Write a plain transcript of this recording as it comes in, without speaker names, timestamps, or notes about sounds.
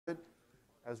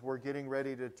as we're getting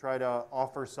ready to try to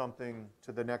offer something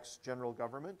to the next general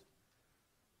government.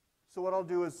 So what I'll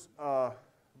do is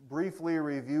briefly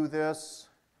review this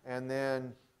and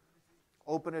then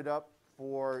open it up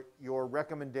for your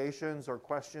recommendations or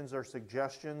questions or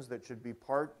suggestions that should be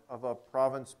part of a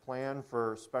province plan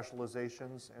for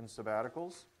specializations and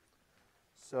sabbaticals.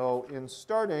 So in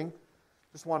starting,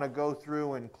 just want to go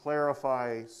through and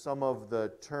clarify some of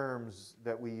the terms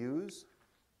that we use.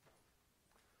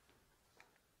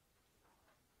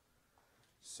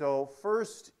 So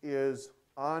first is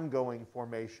ongoing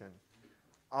formation.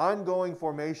 Ongoing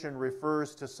formation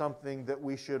refers to something that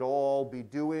we should all be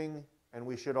doing, and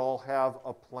we should all have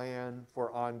a plan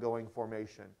for ongoing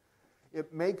formation.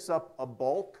 It makes up a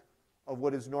bulk of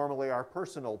what is normally our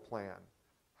personal plan.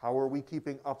 How are we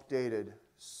keeping updated?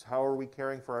 How are we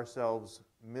caring for ourselves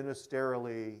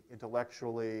ministerially,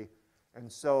 intellectually?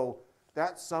 And so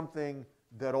that's something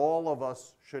that all of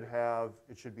us should have.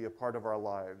 It should be a part of our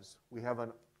lives. We have a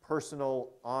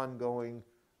personal, ongoing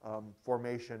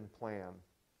formation plan.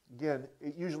 Again,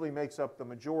 it usually makes up the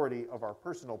majority of our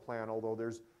personal plan, although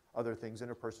there's other things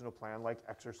in a personal plan like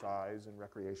exercise and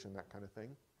recreation, that kind of thing.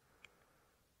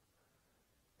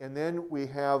 And then we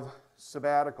have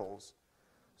sabbaticals.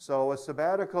 So a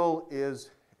sabbatical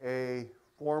is a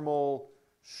formal,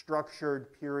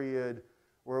 structured period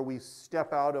where we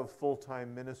step out of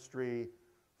full-time ministry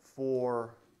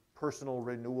for personal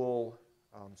renewal,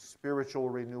 spiritual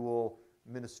renewal,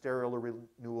 ministerial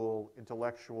renewal,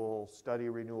 intellectual study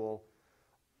renewal.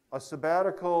 A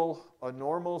sabbatical, a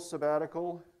normal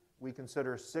sabbatical, we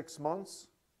consider 6 months.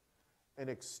 An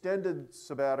extended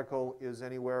sabbatical is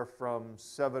anywhere from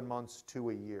 7 months to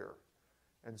a year.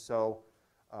 And so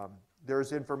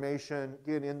there's information,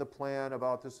 again, in the plan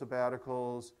about the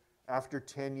sabbaticals. After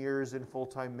 10 years in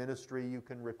full-time ministry, you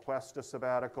can request a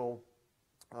sabbatical.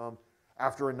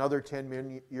 After another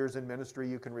 10 years in ministry,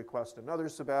 you can request another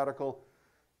sabbatical.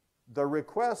 The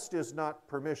request is not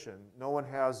permission. No one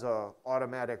has an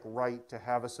automatic right to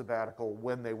have a sabbatical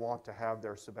when they want to have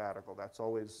their sabbatical. That's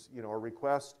always, a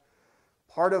request.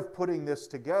 Part of putting this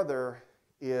together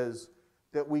is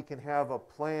that we can have a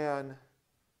plan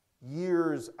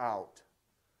years out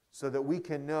so that we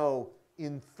can know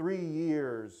in 3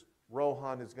 years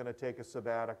Rohan is going to take a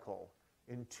sabbatical.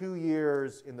 In 2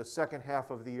 years, in the second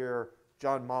half of the year,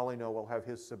 John Molyneux will have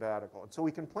his sabbatical. And so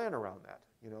we can plan around that.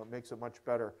 It makes it much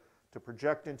better to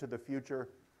project into the future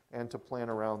and to plan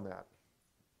around that.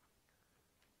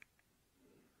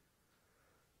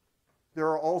 There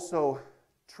are also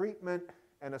treatment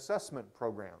and assessment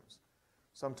programs.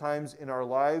 Sometimes in our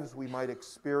lives we might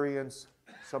experience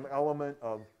some element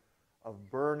of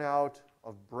burnout,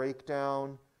 of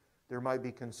breakdown. There might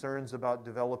be concerns about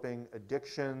developing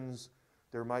addictions.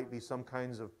 There might be some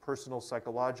kinds of personal,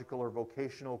 psychological, or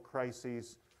vocational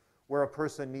crises where a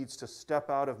person needs to step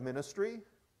out of ministry.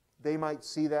 They might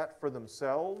see that for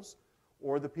themselves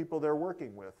or the people they're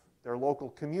working with. Their local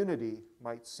community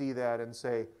might see that and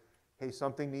say, hey,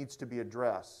 something needs to be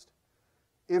addressed.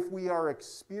 If we are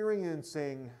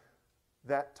experiencing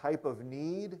that type of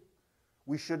need,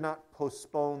 we should not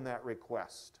postpone that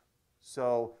request.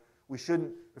 So we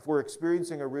shouldn't, if we're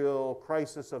experiencing a real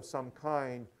crisis of some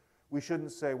kind, we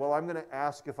shouldn't say, well, I'm going to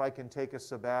ask if I can take a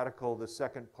sabbatical the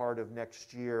second part of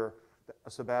next year.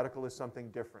 A sabbatical is something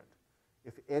different.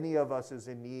 If any of us is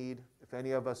in need, if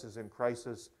any of us is in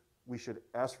crisis, we should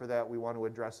ask for that. We want to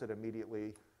address it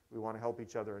immediately. We want to help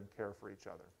each other and care for each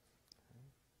other.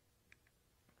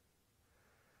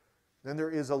 Then there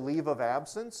is a leave of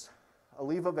absence. A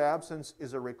leave of absence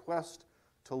is a request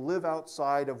to live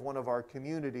outside of one of our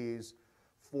communities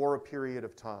for a period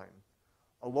of time.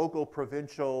 A local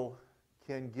provincial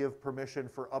can give permission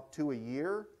for up to a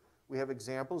year. We have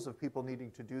examples of people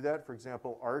needing to do that. For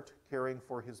example, Art caring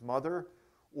for his mother,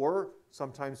 or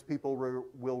sometimes people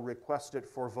will request it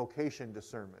for vocation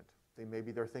discernment.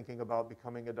 Maybe they're thinking about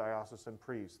becoming a diocesan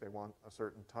priest. They want a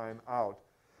certain time out.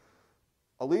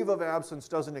 A leave of absence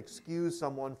doesn't excuse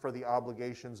someone for the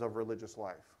obligations of religious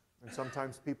life. And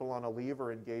sometimes people on a leave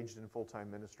are engaged in full-time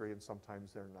ministry, and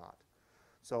sometimes they're not.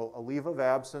 So a leave of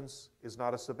absence is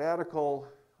not a sabbatical.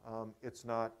 It's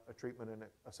not a treatment and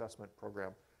assessment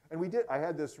program. And I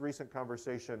had this recent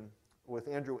conversation with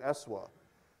Andrew Eswa.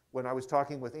 When I was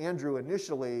talking with Andrew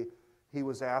initially, he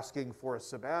was asking for a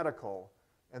sabbatical.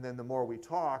 And then the more we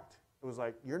talked, it was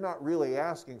like, you're not really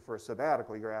asking for a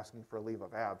sabbatical, you're asking for a leave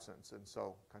of absence. And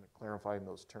so kind of clarifying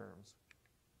those terms.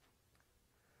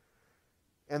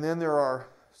 And then there are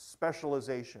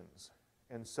specializations.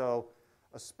 And so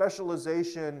a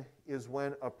specialization is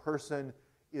when a person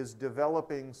is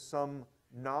developing some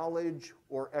knowledge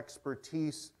or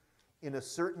expertise in a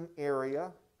certain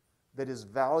area that is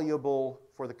valuable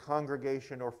for the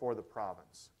congregation or for the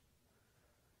province.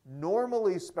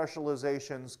 Normally,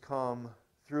 specializations come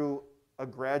through a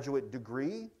graduate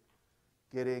degree,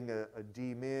 getting a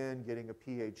D-Min, getting a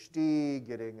PhD,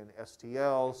 getting an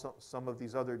STL, some of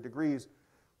these other degrees.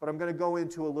 But I'm going to go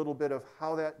into a little bit of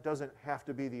how that doesn't have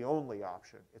to be the only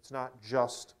option. It's not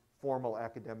just formal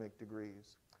academic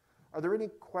degrees. Are there any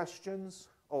questions?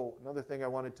 Oh, another thing I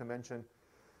wanted to mention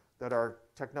that our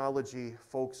technology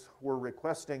folks were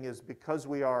requesting is because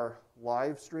we are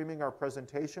live streaming our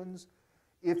presentations,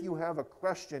 if you have a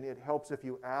question, it helps if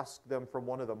you ask them from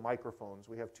one of the microphones.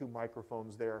 We have 2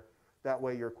 microphones there. That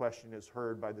way your question is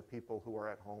heard by the people who are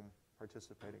at home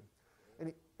participating.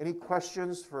 Any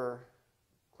questions for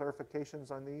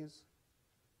clarifications on these?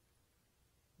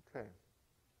 Okay.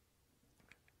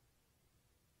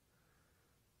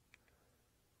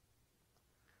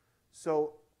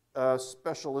 So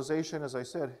specialization, as I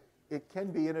said, it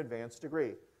can be an advanced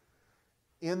degree.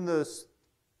 In this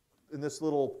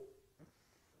little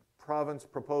province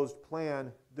proposed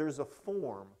plan, there's a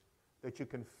form that you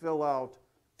can fill out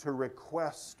to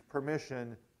request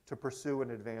permission to pursue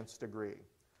an advanced degree.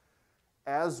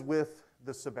 As with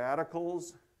the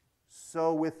sabbaticals,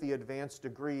 so with the advanced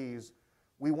degrees,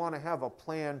 we want to have a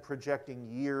plan projecting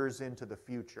years into the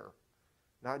future,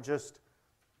 not just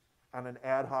on an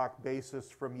ad hoc basis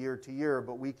from year to year,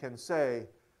 but we can say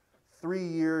 3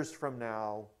 years from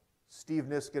now, Steve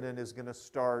Niskanen is going to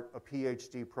start a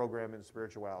PhD program in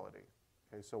spirituality.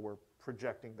 Okay, so we're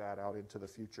projecting that out into the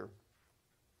future.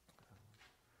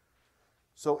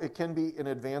 So it can be an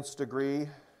advanced degree.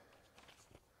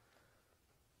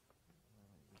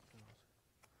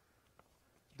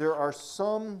 There are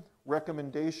some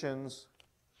recommendations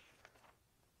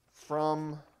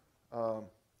from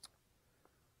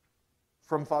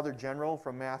Father General,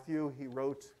 from Matthew. He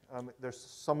wrote,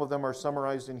 some of them are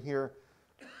summarized in here,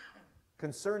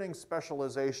 concerning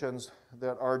specializations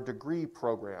that are degree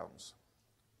programs.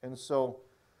 And so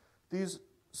these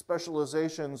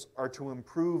specializations are to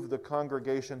improve the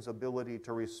congregation's ability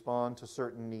to respond to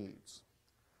certain needs.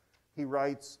 He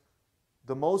writes,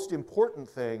 the most important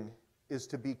thing is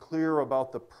to be clear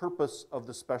about the purpose of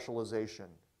the specialization.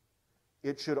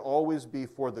 It should always be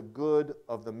for the good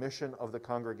of the mission of the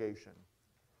congregation.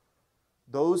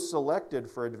 Those selected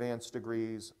for advanced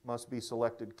degrees must be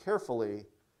selected carefully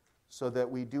so that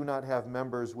we do not have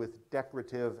members with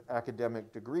decorative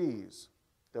academic degrees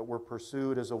that were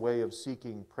pursued as a way of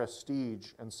seeking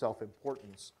prestige and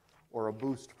self-importance or a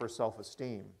boost for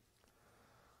self-esteem.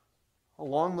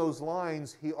 Along those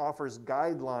lines, he offers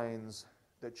guidelines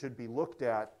that should be looked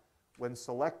at when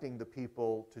selecting the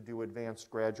people to do advanced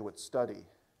graduate study.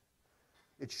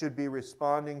 It should be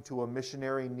responding to a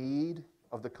missionary need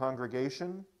of the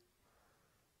congregation.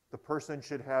 The person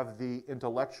should have the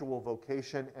intellectual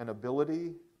vocation and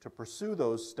ability to pursue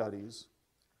those studies.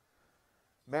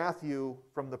 Matthew,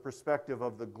 from the perspective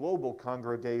of the global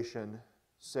congregation,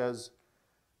 says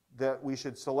that we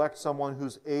should select someone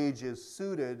whose age is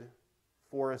suited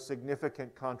for a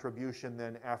significant contribution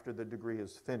then after the degree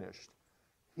is finished.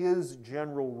 His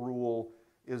general rule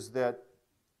is that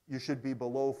you should be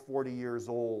below 40 years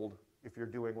old if you're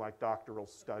doing like doctoral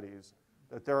studies.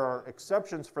 That there are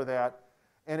exceptions for that.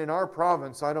 And in our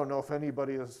province, I don't know if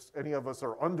any of us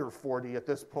are under 40 at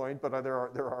this point, but there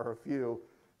are a few.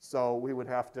 So we would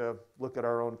have to look at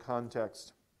our own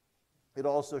context. It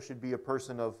also should be a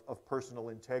person of personal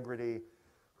integrity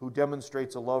who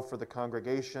demonstrates a love for the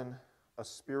congregation, a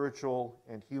spiritual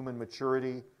and human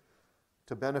maturity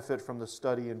to benefit from the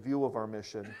study in view of our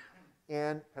mission,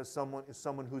 and is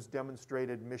someone who's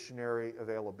demonstrated missionary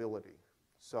availability.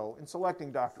 So in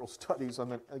selecting doctoral studies,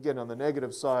 again, on the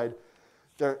negative side,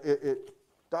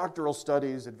 doctoral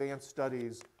studies, advanced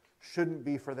studies, shouldn't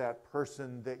be for that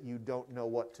person that you don't know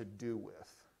what to do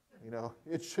with. You know,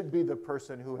 it should be the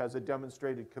person who has a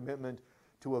demonstrated commitment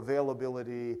to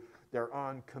availability. They're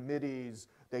on committees.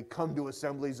 They come to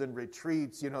assemblies and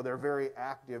retreats. You know, they're very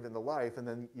active in the life, and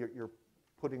then you're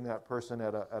putting that person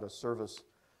at a service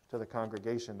to the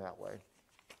congregation that way.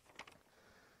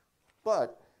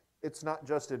 But it's not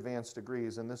just advanced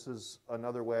degrees, and this is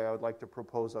another way I would like to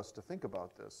propose us to think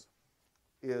about this,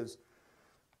 is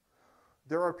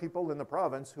there are people in the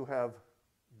province who have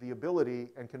the ability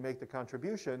and can make the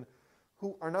contribution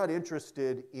who are not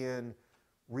interested in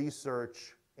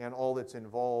research and all that's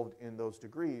involved in those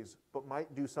degrees, but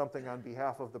might do something on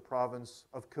behalf of the province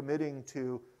of committing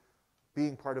to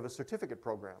being part of a certificate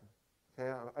program.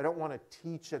 Okay? I don't want to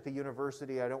teach at the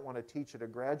university, I don't want to teach at a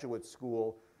graduate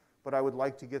school, but I would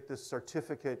like to get this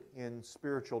certificate in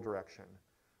spiritual direction.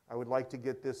 I would like to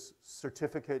get this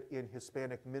certificate in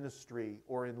Hispanic ministry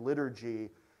or in liturgy,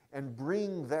 and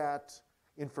bring that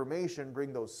information,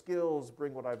 bring those skills,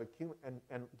 bring what I've accumulated,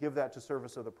 and give that to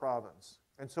service of the province.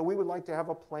 And so we would like to have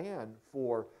a plan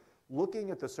for looking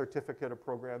at the certificate of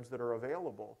programs that are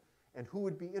available and who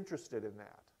would be interested in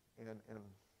that,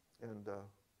 and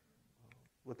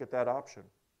look at that option.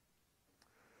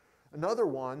 Another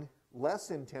one,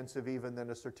 less intensive even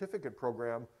than a certificate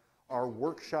program, are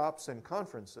workshops and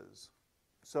conferences.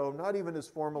 So not even as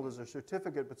formal as a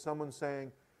certificate, but someone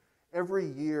saying, every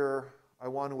year I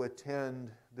want to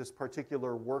attend this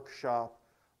particular workshop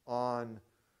on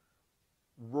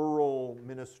rural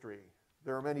ministry.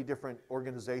 There are many different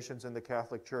organizations in the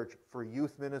Catholic Church for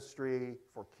youth ministry,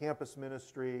 for campus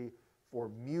ministry, for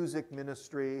music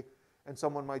ministry, and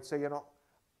someone might say, you know,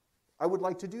 I would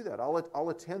like to do that. I'll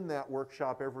attend that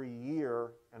workshop every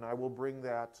year, and I will bring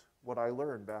that, what I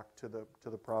learned, back to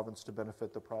the province to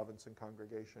benefit the province and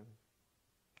congregation.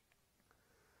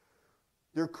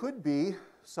 There could be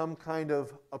some kind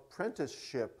of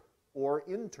apprenticeship or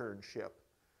internship.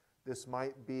 This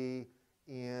might be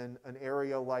in an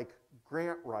area like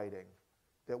grant writing,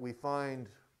 that we find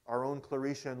our own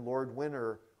Claretian Lord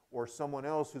Winner or someone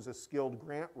else who's a skilled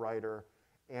grant writer,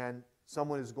 and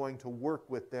someone is going to work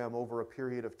with them over a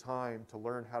period of time to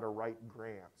learn how to write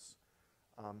grants.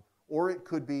 Or it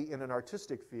could be in an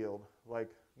artistic field, like,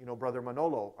 you know, Brother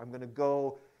Manolo. I'm going to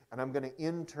go and I'm going to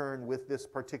intern with this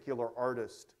particular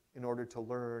artist in order to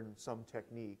learn some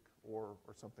technique or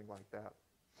something like that.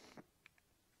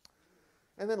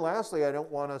 And then lastly, I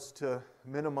don't want us to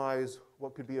minimize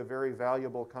what could be a very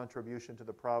valuable contribution to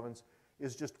the province,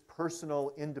 is just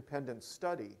personal independent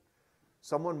study.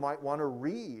 Someone might want to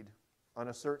read on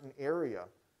a certain area.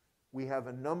 We have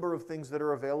a number of things that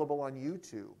are available on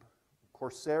YouTube,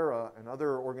 Coursera and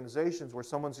other organizations where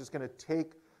someone's just going to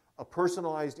take a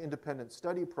personalized independent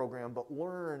study program but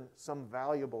learn some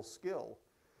valuable skill.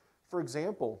 For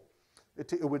example,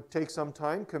 it would take some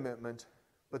time commitment,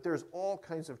 but there's all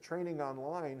kinds of training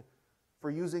online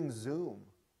for using Zoom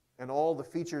and all the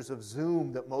features of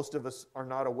Zoom that most of us are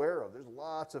not aware of. There's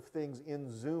lots of things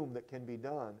in Zoom that can be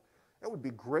done. It would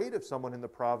be great if someone in the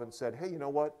province said, hey, you know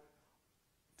what?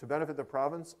 To benefit the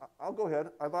province, I'll go ahead.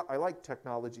 I like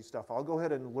technology stuff. I'll go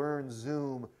ahead and learn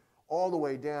Zoom all the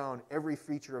way down, every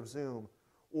feature of Zoom.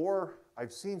 Or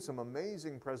I've seen some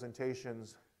amazing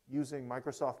presentations using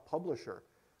Microsoft Publisher.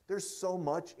 There's so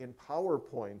much in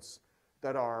PowerPoints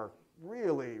that are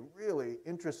really, really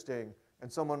interesting.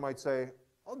 And someone might say,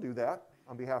 I'll do that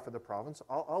on behalf of the province.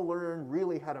 I'll learn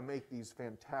really how to make these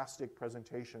fantastic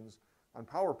presentations on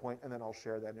PowerPoint, and then I'll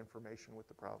share that information with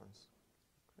the province.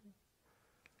 Okay.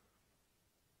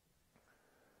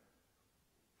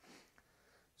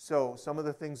 So some of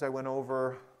the things I went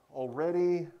over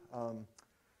already.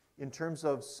 In terms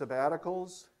of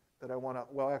sabbaticals that I want to,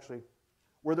 well, actually,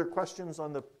 were there questions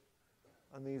on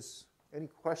these? Any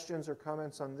questions or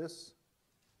comments on this?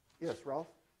 Yes, Ralph?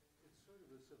 It's sort of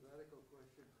a sabbatical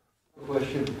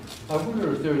question. I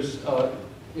wonder if there's,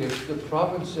 if the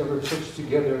province ever puts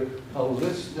together a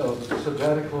list of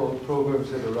sabbatical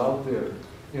programs that are out there,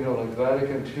 you know, like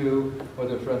Vatican II or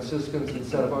the Franciscans in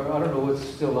Santa Barbara. I don't know what's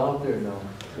still out there now.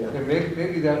 Yeah. And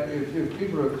maybe that if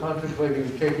people are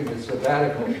contemplating taking a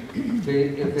sabbatical, if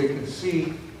they can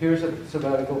see, here's a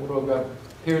sabbatical program,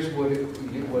 here's what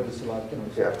it's like. You know,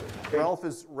 yeah.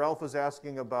 Ralph is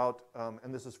asking about,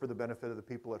 and this is for the benefit of the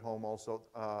people at home also,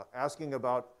 asking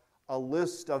about a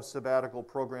list of sabbatical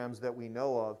programs that we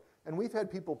know of. And we've had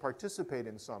people participate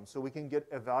in some, so we can get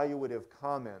evaluative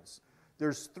comments.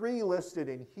 There's 3 listed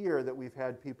in here that we've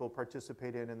had people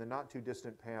participate in the not too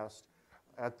distant past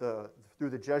through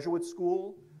the Jesuit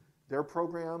School, their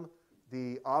program,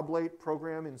 the Oblate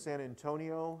program in San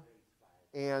Antonio,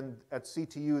 and at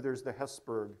CTU there's the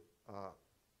Hesburgh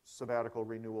sabbatical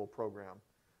renewal program.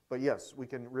 But yes, we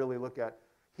can really look at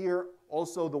here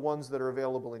also the ones that are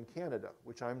available in Canada,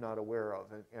 which I'm not aware of,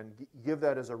 and give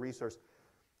that as a resource.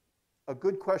 A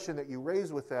good question that you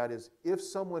raise with that is, if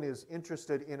someone is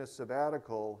interested in a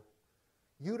sabbatical,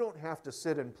 you don't have to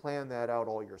sit and plan that out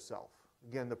all yourself.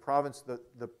 Again, the province,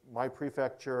 my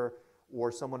prefecture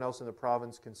or someone else in the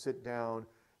province can sit down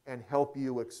and help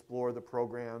you explore the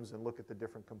programs and look at the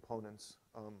different components.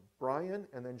 Brian,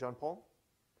 and then John Paul.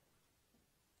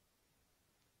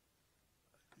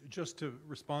 Just to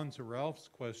respond to Ralph's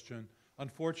question,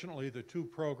 unfortunately, the 2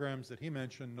 programs that he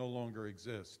mentioned no longer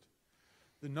exist.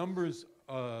 The numbers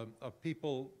of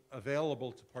people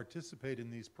available to participate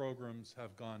in these programs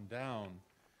have gone down.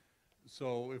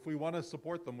 So if we want to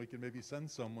support them, we can maybe send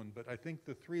someone. But I think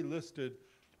the 3 listed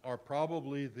are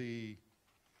probably the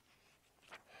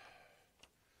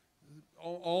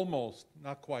almost,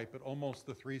 not quite, but almost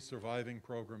the 3 surviving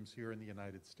programs here in the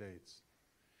United States.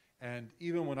 And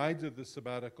even when I did the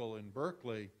sabbatical in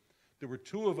Berkeley, there were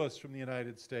 2 of us from the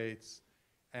United States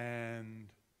and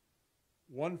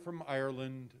 1 from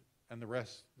Ireland, and the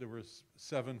rest, there was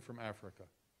 7 from Africa.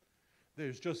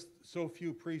 There's just so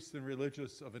few priests and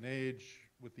religious of an age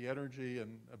with the energy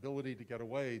and ability to get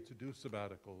away to do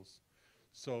sabbaticals.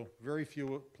 So very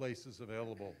few places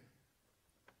available.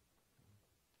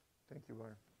 Thank you,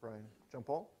 Brian.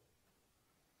 Jean-Paul?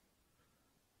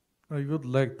 I would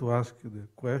like to ask you the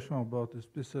question about the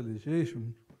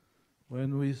specialization.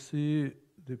 When we see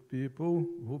the people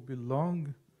who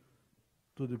belong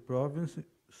to the province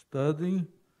studying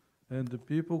and the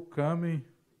people coming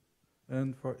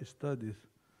and for studies,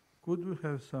 could we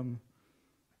have some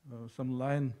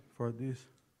line for this,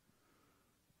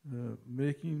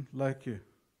 making like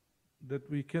that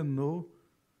we can know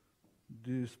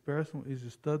this person is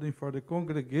studying for the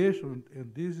congregation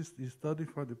and this is studying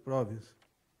for the province?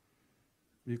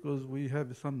 Because we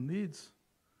have some needs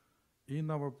in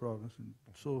our province.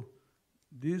 So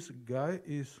this guy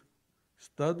is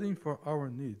studying for our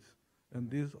needs, and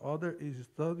this other is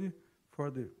studying for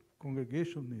the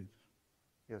congregation needs.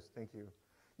 Yes, thank you.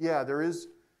 Yeah, there is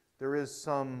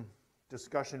some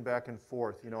discussion back and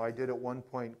forth. You know, I did at one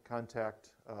point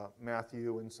contact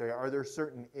Matthew and say, are there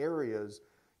certain areas,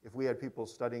 if we had people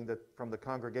studying that from the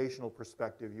congregational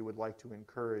perspective, you would like to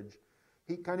encourage?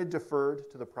 He kind of deferred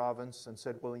to the province and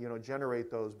said, well, you know, generate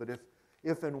those, but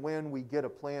if and when we get a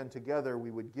plan together,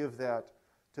 we would give that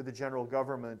to the general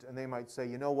government, and they might say,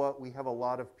 you know what, we have a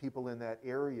lot of people in that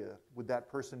area. Would that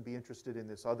person be interested in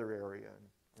this other area?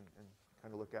 And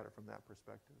kind of look at it from that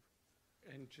perspective.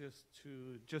 And just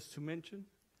to mention,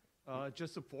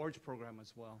 just a Forge program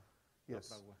as well.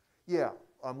 Yes. Yeah,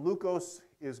 Lukos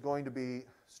is going to be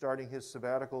starting his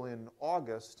sabbatical in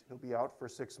August. He'll be out for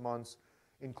 6 months.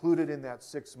 Included in that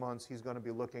 6 months, he's going to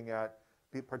be looking at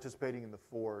participating in the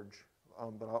Forge.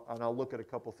 I'll look at a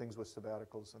couple things with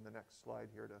sabbaticals in the next slide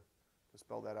here to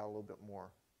spell that out a little bit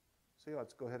more. So yeah,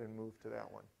 let's go ahead and move to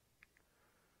that one.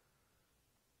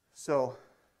 So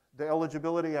the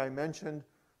eligibility I mentioned,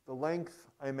 the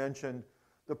length I mentioned,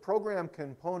 the program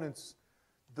components,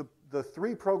 the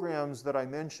 3 programs that I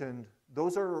mentioned,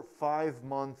 those are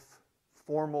 5-month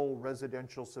formal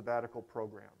residential sabbatical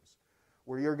programs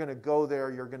where you're going to go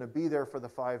there, you're going to be there for the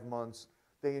 5 months.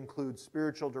 They include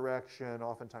spiritual direction,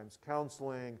 oftentimes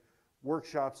counseling,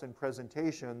 workshops and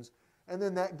presentations, and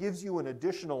then that gives you an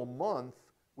additional month,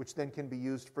 which then can be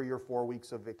used for your 4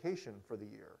 weeks of vacation for the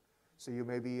year. So you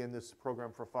may be in this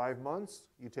program for 5 months,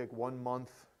 you take 1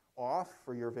 month off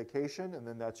for your vacation, and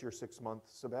then that's your 6-month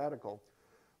sabbatical.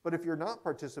 But if you're not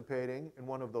participating in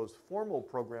one of those formal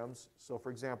programs, so for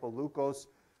example, Lukos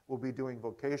will be doing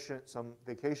some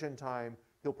vacation time,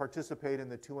 he'll participate in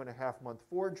the 2.5-month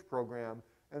Forge program,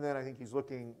 and then I think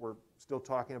we're still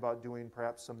talking about doing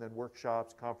perhaps some then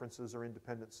workshops, conferences, or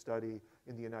independent study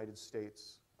in the United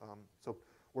States. So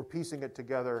we're piecing it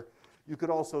together. You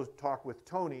could also talk with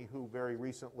Tony, who very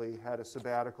recently had a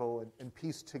sabbatical and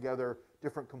pieced together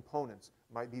different components.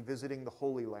 Might be visiting the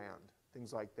Holy Land,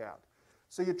 things like that.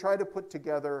 So you try to put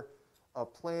together a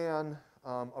plan,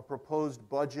 a proposed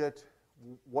budget,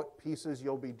 what pieces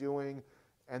you'll be doing,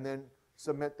 and then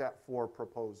submit that for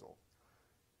proposal.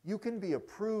 You can be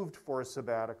approved for a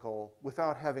sabbatical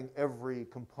without having every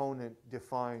component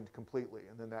defined completely,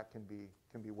 and then that can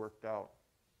be worked out.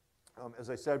 As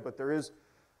I said, but there is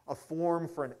a form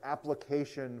for an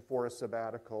application for a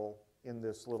sabbatical in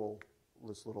this little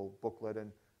booklet,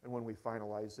 and when we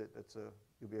finalize it,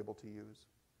 you'll be able to use.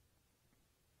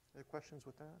 Any questions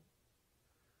with that?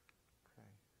 Okay.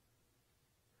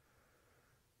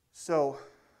 So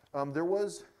there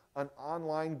was an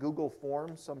online Google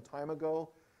form some time ago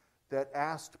that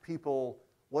asked people,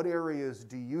 what areas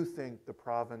do you think the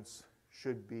province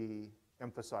should be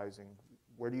emphasizing?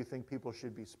 Where do you think people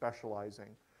should be specializing?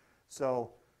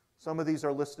 So some of these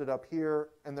are listed up here,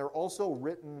 and they're also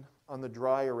written on the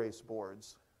dry erase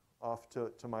boards off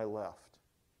to my left.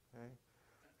 Okay?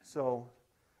 So,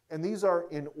 and these are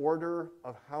in order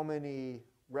of how many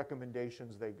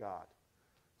recommendations they got.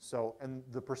 So, and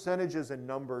the percentages and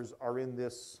numbers are in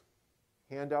this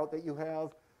handout that you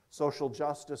have. Social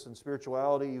justice and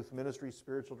spirituality, youth ministry,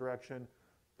 spiritual direction,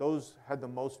 those had the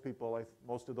most people,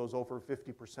 most of those, over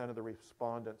 50% of the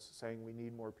respondents saying we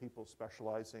need more people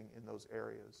specializing in those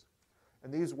areas.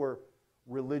 And these were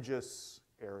religious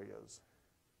areas.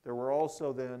 There were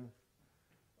also then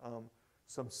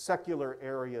some secular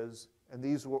areas, and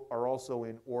these are also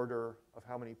in order of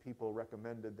how many people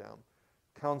recommended them.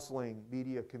 Counseling,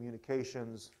 media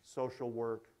communications, social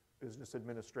work, business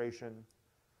administration,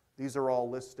 These are all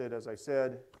listed, as I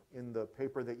said, in the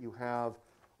paper that you have,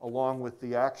 along with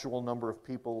the actual number of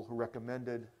people who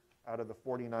recommended out of the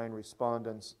 49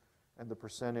 respondents and the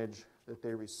percentage that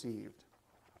they received.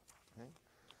 Okay?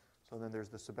 So then there's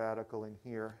the sabbatical in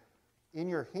here. In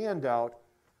your handout,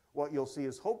 what you'll see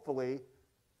is hopefully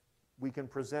we can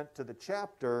present to the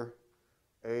chapter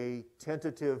a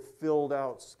tentative filled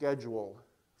out schedule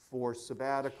for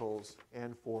sabbaticals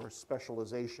and for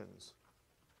specializations.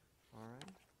 All right?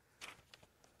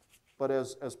 But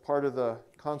as part of the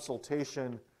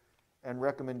consultation and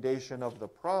recommendation of the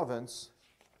province,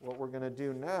 what we're going to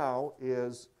do now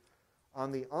is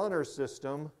on the honor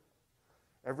system,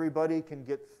 everybody can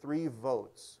get 3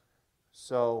 votes.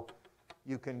 So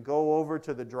you can go over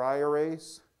to the dry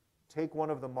erase, take one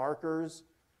of the markers,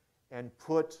 and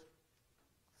put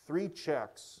 3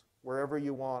 checks wherever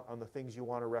you want on the things you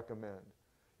want to recommend.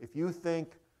 If you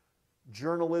think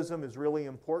journalism is really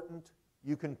important,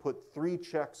 you can put 3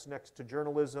 checks next to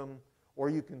journalism, or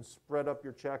you can spread up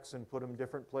your checks and put them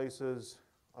different places,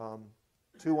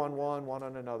 2 on one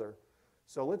on another.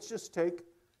 So let's just take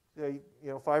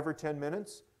 5 or 10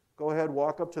 minutes. Go ahead,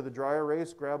 walk up to the dry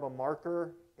erase, grab a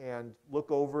marker, and look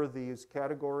over these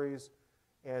categories.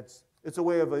 And it's a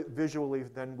way of visually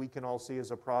then we can all see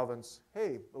as a province,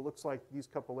 hey, it looks like these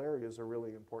couple areas are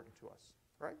really important to us,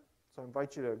 right? So I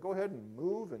invite you to go ahead and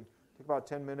move and take about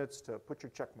 10 minutes to put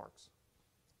your check marks.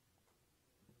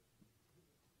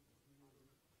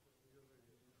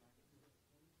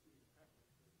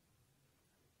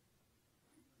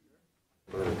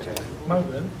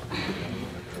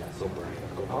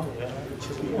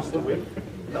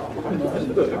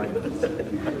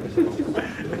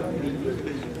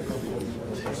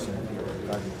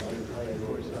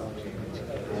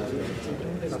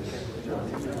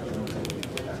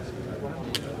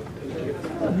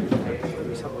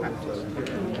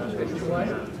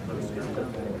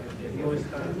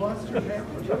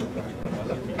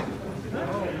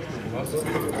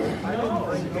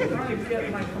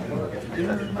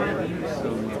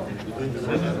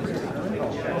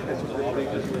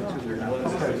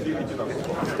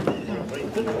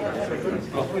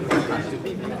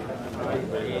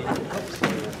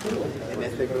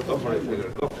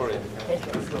 Go for it.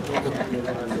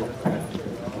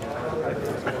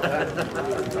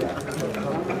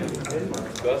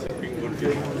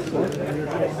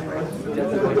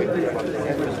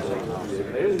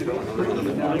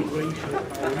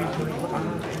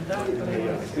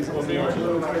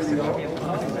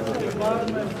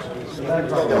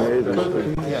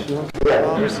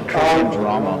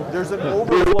 There's an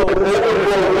overflow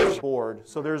board.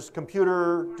 So there's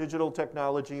computer, digital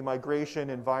technology, migration,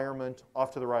 environment,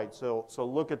 off to the right. So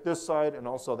look at this side and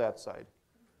also that side.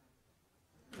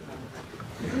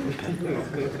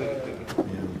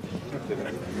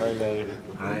 My lady.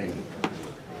 Hi.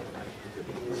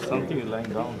 Something is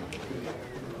lying down.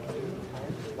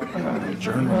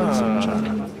 Journalism,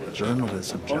 John.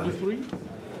 Journalism, John.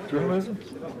 Journalism?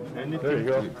 There you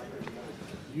go.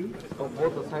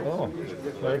 Oh,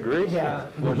 I agree. Yeah.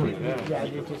 Yeah.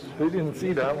 They didn't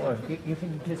see that one. You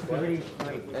can disagree.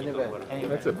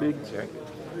 That's a big check.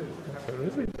 That's a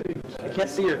really big check. I can't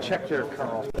see your check here,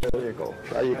 Carl. There you go.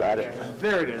 Oh, you got it.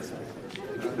 There it is.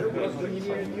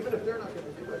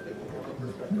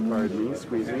 Pardon me,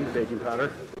 squeeze me, baking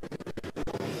powder.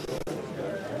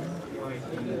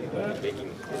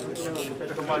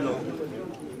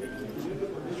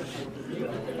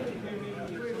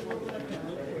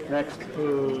 Next.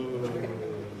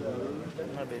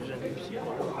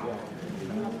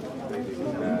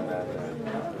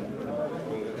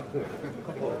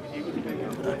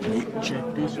 Check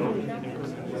this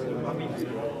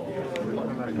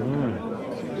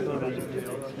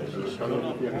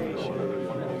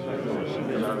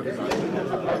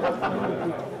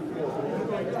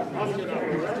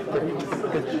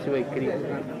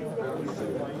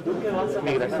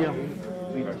Migración.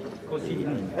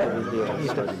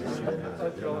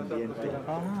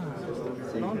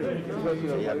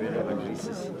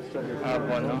 Ah,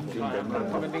 bueno.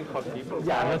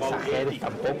 Ya no exageres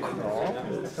tampoco.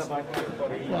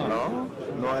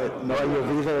 No ha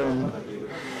llovido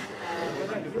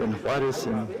en Juárez.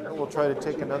 We'll try to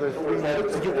take another 3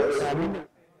 minutes to do this.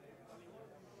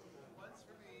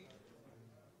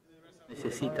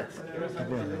 Necesitas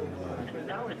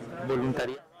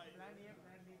voluntariado.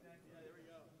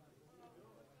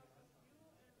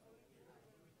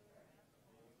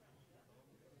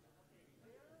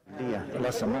 Día,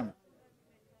 la semana.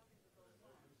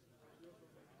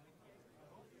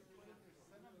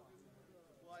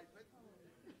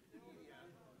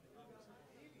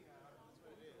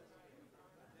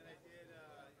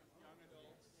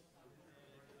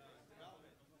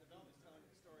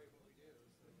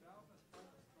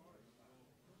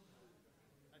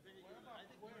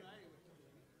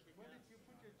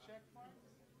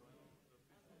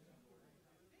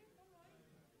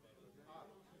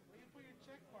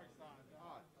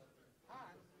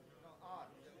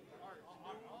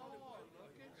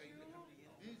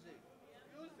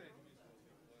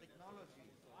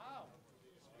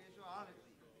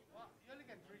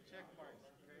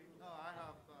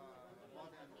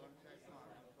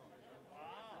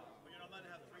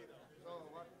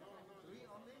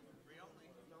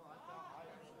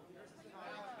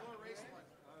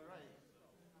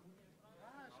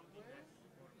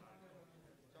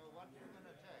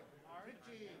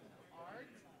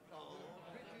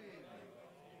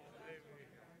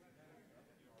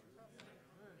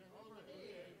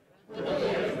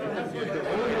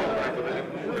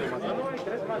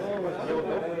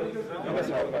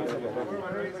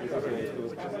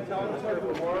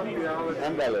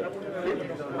 Ándale.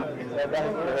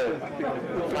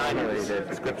 Finally,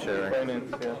 the scripture.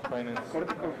 Finance, yeah, finance.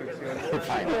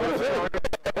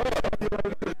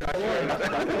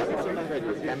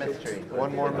 Chemistry.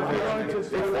 One more minute.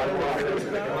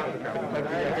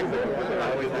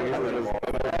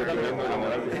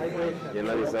 Ya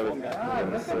nadie sabe.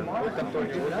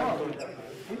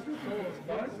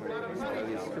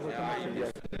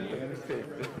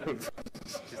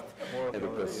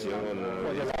 Educación.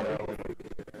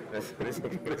 Eso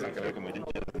se acaba como se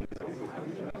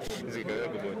acaba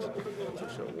como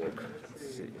social work.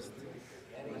 Sí,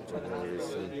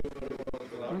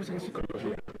 vamos en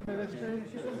psicología.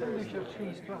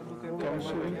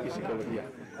 Counseling y psicología.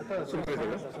 ¿Son tres,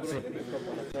 verdad? Sí.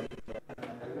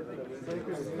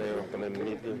 Debo poner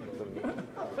meeting también.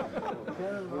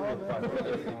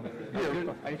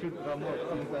 Thank you.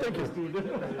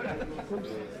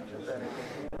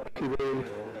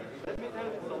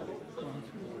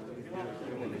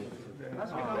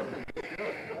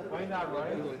 Why not,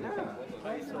 right?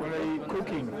 What are you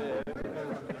cooking?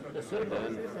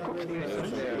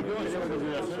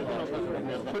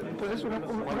 Pues una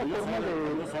forma de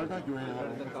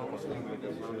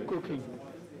cooking.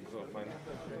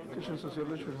 Kitchen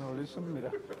sociology, journalism,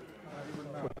 mira.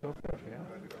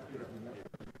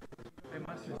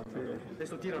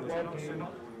 Esto tira,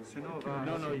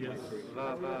 no, no, yes.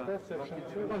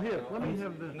 Oh, here, let me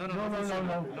have the...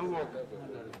 No work.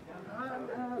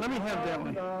 Let me have that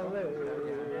one.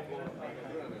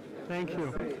 Thank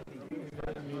you.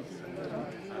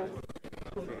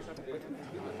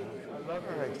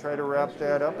 All right, try to wrap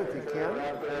that up if you can.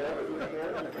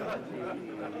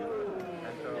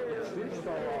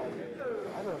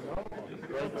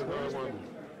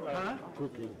 Huh?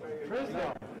 Cooking.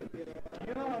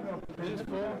 You know how to this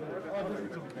for? Oh, this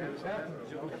is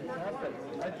fantastic.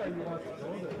 I thought you wanted to go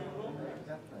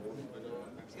there.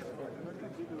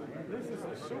 This is a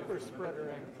super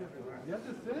spreader activity. Yes,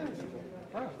 it is.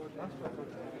 Huh, that's what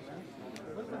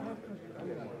what's the heck?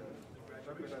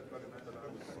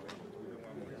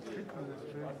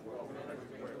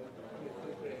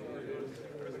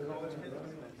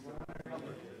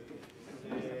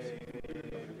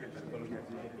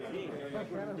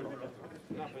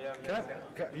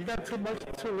 You got too much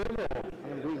too little.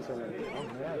 I'm doing something.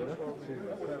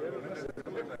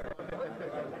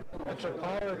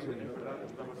 Anthropology,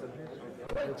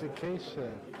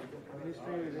 education.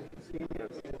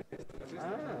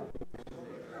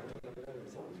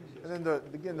 And then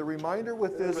again, the reminder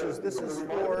with this is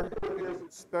for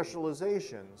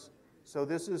specializations. So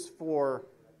this is for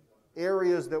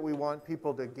areas that we want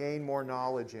people to gain more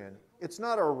knowledge in. It's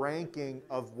not a ranking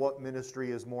of what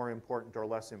ministry is more important or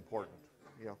less important.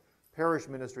 You know, parish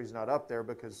ministry is not up there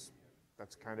because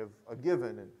that's kind of a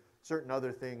given, and certain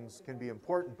other things can be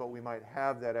important, but we might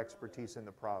have that expertise in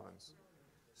the province.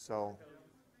 So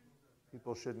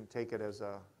people shouldn't take it as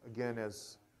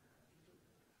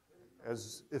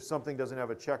as if something doesn't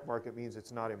have a check mark, it means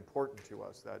it's not important to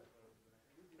us.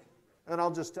 And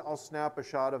I'll snap a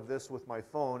shot of this with my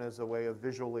phone as a way of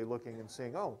visually looking and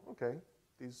seeing, oh, okay,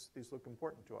 these look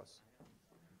important to us.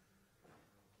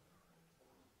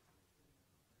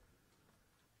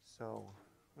 So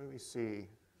let me see.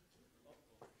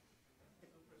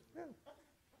 Yeah.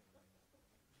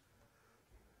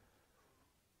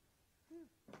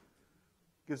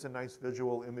 Gives a nice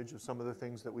visual image of some of the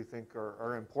things that we think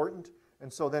are important.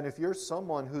 And so then if you're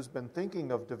someone who's been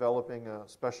thinking of developing a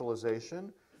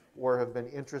specialization or have been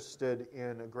interested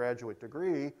in a graduate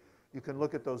degree, you can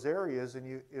look at those areas,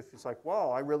 and if it's like,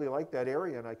 wow, I really like that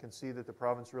area and I can see that the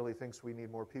province really thinks we need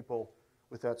more people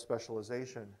with that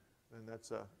specialization, then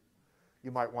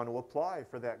you might want to apply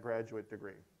for that graduate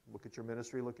degree. Look at your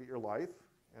ministry, look at your life,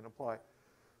 and apply.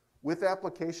 With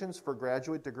applications for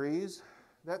graduate degrees,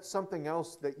 that's something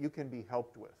else that you can be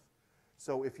helped with.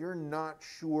 So if you're not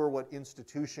sure what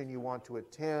institution you want to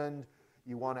attend,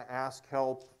 you want to ask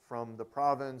help from the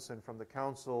province and from the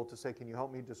council to say, can you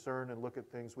help me discern and look at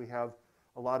things? We have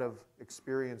a lot of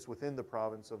experience within the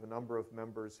province of a number of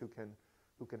members who can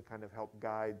kind of help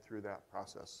guide through that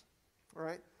process. All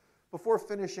right. Before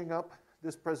finishing up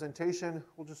this presentation,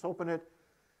 we'll just open it.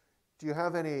 Do you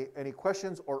have any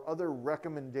questions or other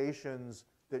recommendations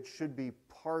that should be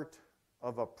part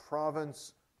of a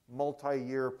province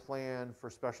multi-year plan for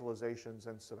specializations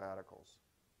and sabbaticals?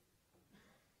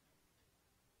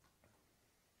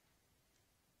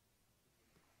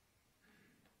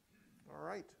 All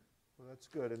right, well, that's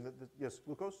good. And yes,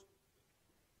 Glucose?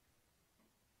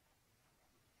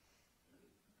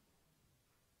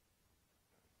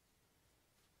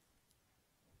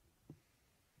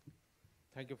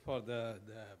 thank you for the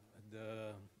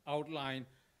outline.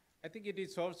 I think it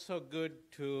is also good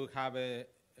to have a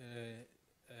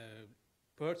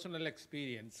personal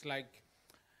experience. Like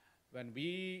when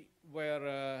we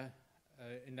were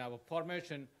in our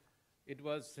formation, it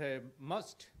was a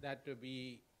must that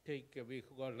we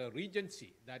call a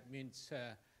regency. That means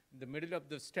in the middle of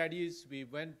the studies, we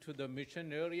went to the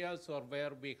mission areas or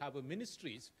where we have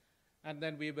ministries, and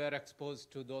then we were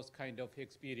exposed to those kind of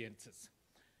experiences.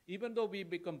 Even though we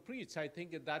become priests, I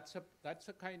think that's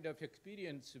a kind of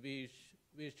experience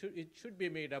it should be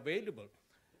made available.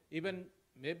 Even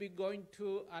maybe going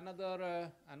to another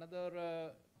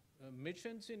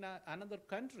missions in another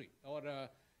country or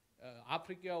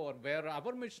Africa or where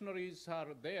our missionaries are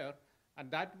there,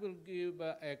 and that will give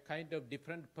a kind of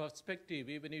different perspective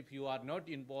even if you are not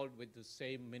involved with the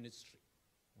same ministry.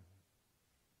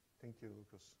 Thank you,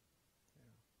 Lucas.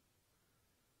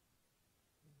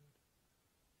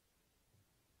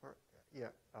 Yeah,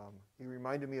 he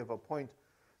reminded me of a point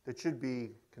that should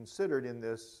be considered in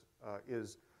this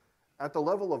is at the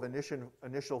level of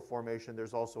initial formation,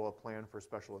 there's also a plan for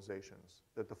specializations,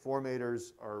 that the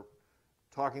formators are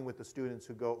talking with the students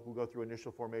who go through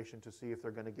initial formation to see if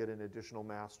they're going to get an additional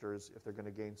master's, if they're going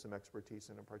to gain some expertise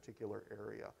in a particular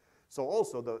area. So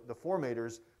also the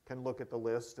formators can look at the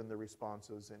list and the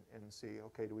responses and see,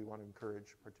 okay, do we want to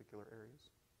encourage particular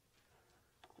areas?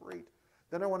 Great.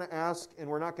 Then I want to ask, and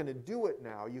we're not going to do it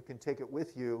now, you can take it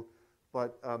with you,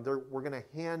 but we're going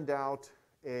to hand out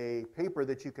a paper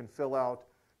that you can fill out.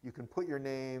 You can put your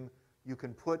name, you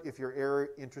can put if you're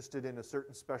interested in a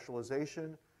certain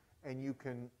specialization, and you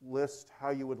can list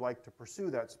how you would like to pursue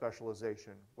that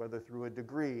specialization, whether through a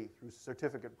degree, through a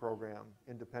certificate program,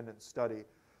 independent study.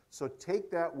 So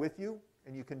take that with you,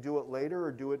 and you can do it later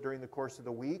or do it during the course of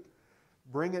the week.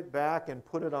 Bring it back and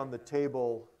put it on the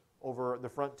table over the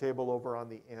front table over on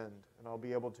the end, and I'll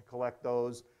be able to collect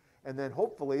those, and then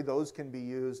hopefully those can be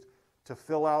used to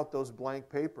fill out those blank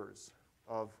papers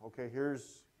of, okay,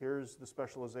 here's the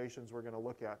specializations we're going to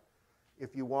look at.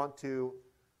 If you want to,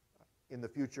 in the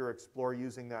future, explore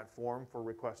using that form for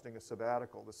requesting a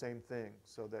sabbatical, the same thing,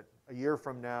 so that a year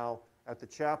from now at the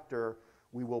chapter,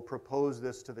 we will propose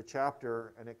this to the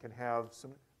chapter, and it can have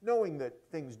some, knowing that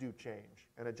things do change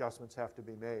and adjustments have to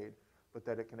be made, but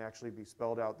that it can actually be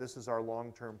spelled out. This is our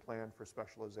long-term plan for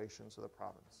specializations of the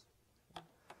province.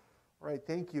 All right,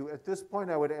 thank you. At this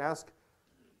point, I would ask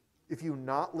if you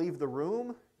not leave the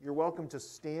room, you're welcome to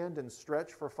stand and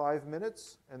stretch for 5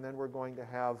 minutes, and then we're going to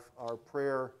have our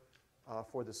prayer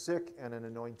for the sick and an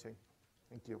anointing.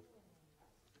 Thank you.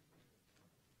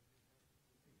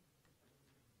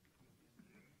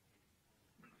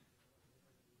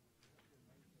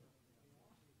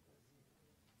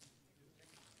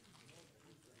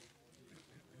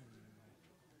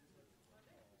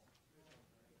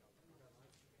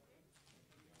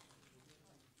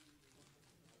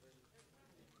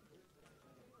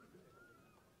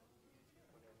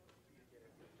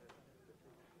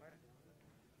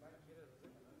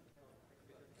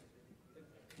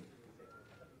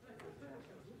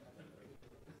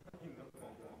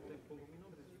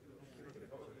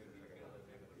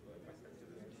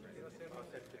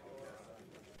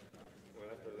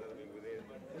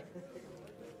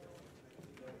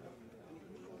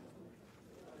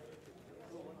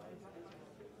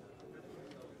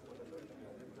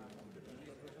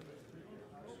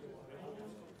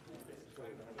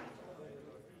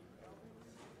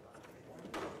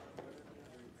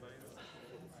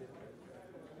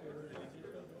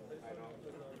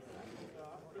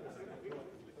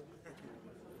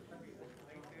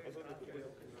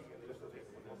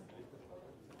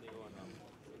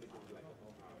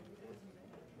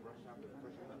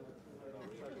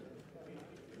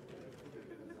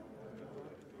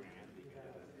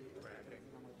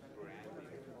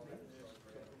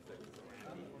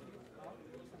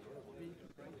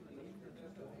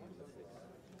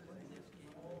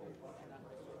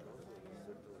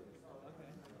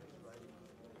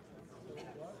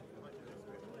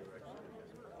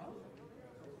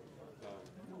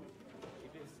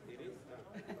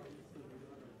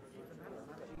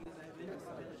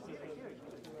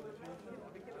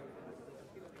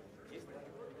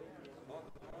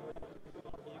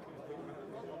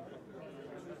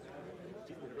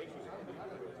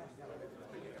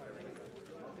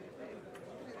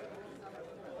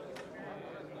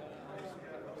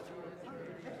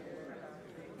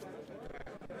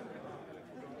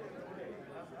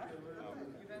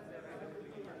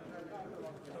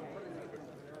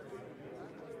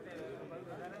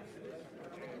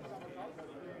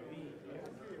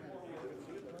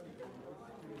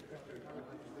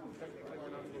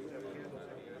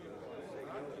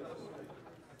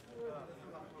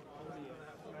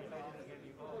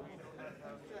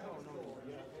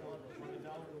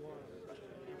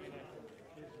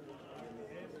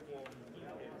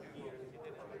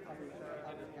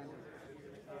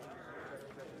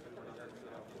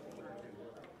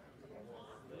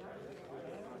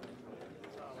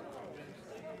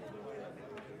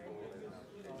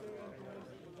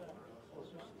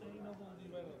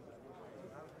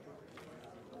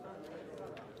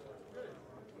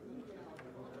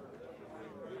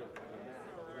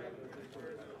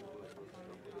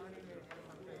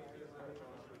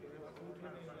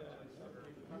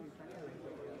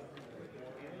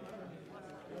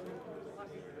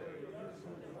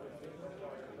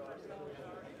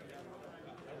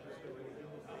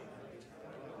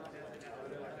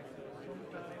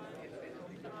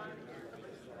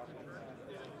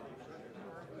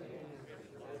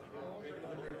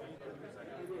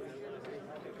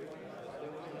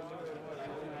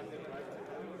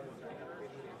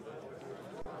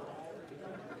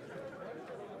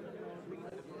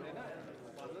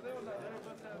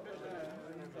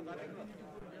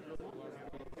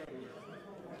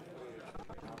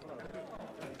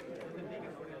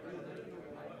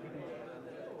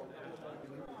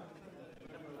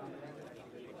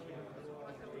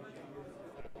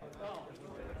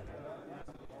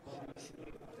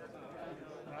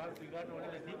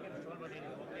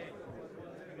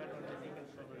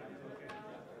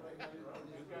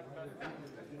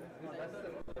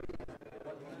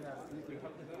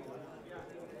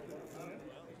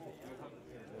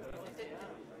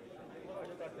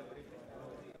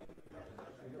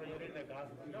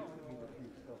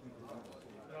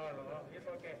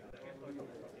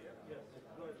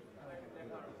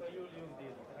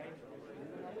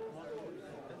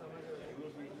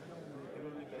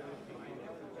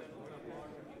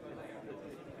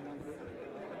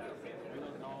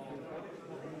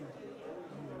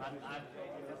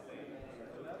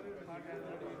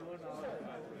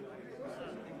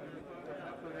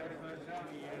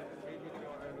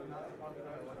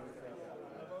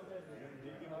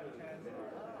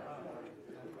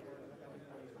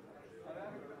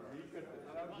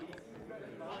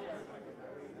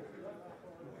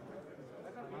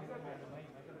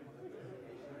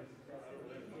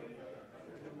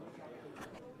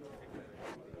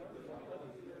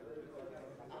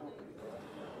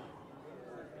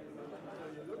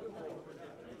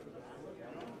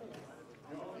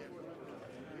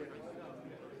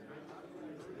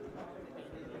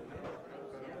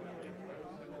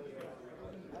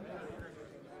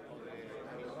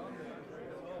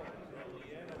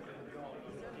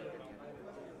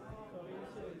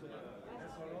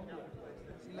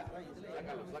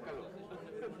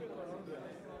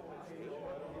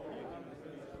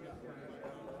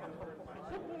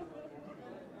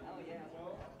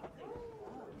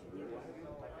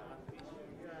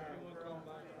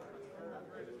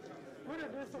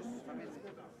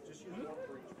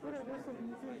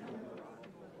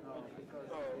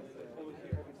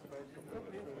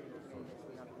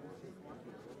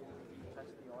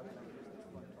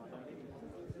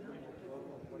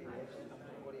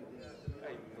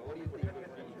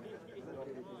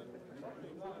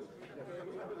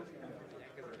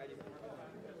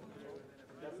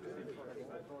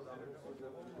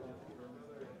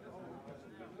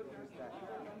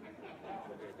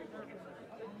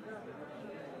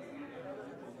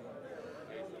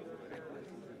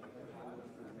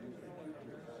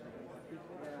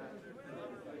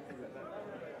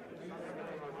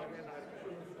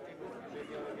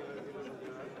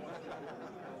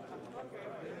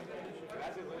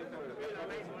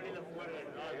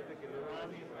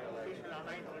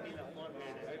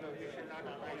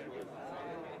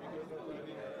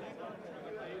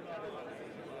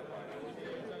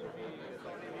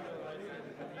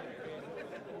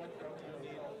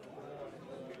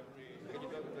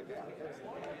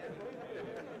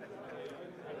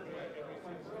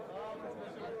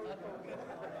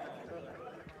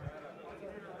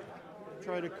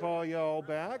 Try to call you all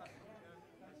back.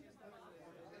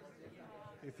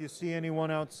 If you see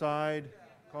anyone outside,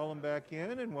 call them back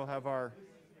in and we'll have our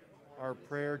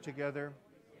prayer together.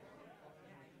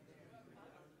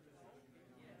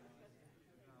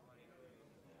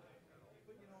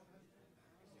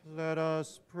 Let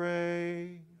us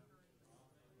pray.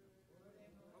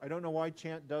 I don't know why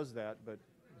chant does that, but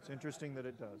it's interesting that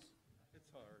it does. It's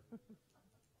hard.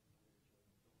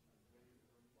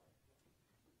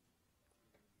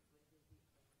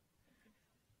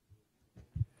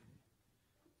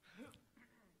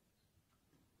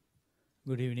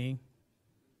 Good evening.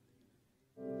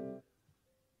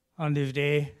 On this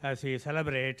day, as we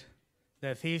celebrate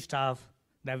the feast of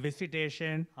the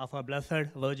visitation of our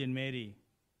Blessed Virgin Mary,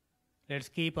 let's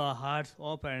keep our hearts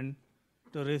open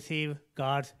to receive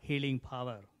God's healing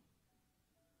power.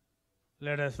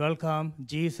 Let us welcome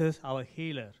Jesus, our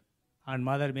healer, and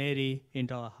Mother Mary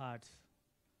into our hearts.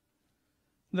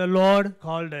 The Lord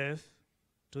called us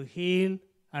to heal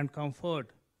and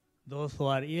comfort those who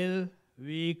are ill,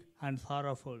 weak, and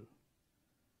sorrowful.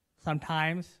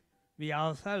 Sometimes we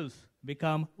ourselves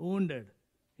become wounded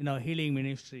in our healing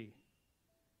ministry.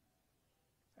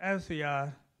 As we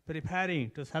are preparing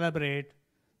to celebrate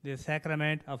the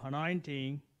sacrament of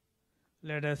anointing,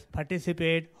 let us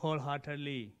participate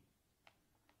wholeheartedly,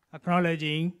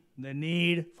 acknowledging the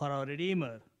need for our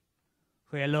Redeemer,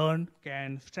 who alone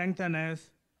can strengthen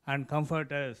us and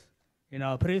comfort us in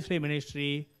our priestly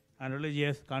ministry and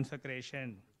religious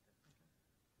consecration.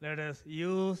 Let us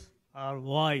use our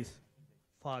voice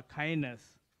for kindness,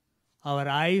 our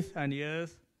eyes and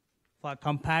ears for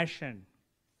compassion,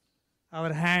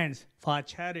 our hands for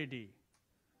charity,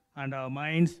 and our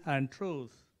minds and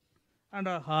truth, and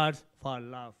our hearts for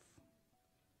love.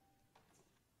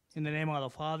 In the name of the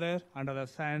Father, and of the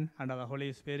Son, and of the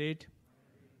Holy Spirit,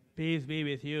 peace be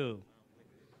with you.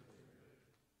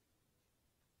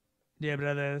 Dear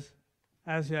brothers,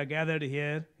 as we are gathered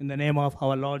here in the name of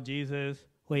our Lord Jesus,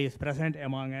 who is present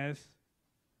among us,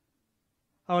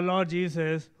 Our Lord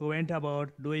Jesus, who went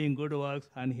about doing good works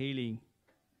and healing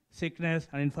sickness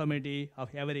and infirmity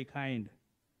of every kind,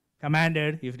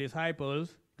 commanded his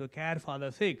disciples to care for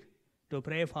the sick, to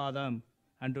pray for them,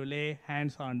 and to lay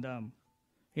hands on them.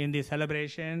 In this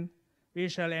celebration, we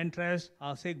shall entrust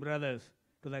our sick brothers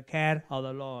to the care of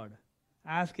the Lord,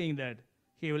 asking that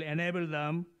He will enable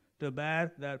them to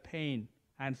bear their pain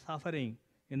and suffering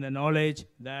in the knowledge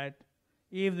that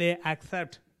if they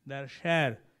accept their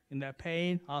share in the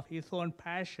pain of His own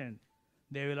passion,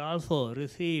 they will also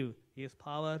receive His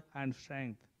power and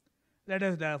strength. Let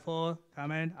us therefore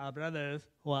commend our brothers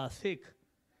who are sick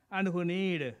and who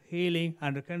need healing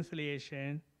and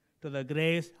reconciliation to the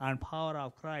grace and power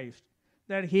of Christ,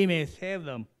 that He may save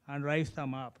them and raise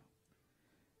them up.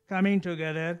 Coming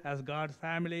together as God's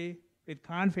family with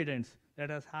confidence,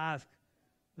 let us ask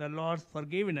the Lord's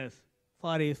forgiveness,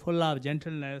 for He is full of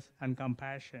gentleness and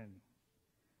compassion.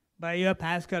 By your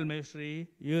Paschal mystery,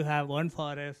 you have won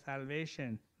for us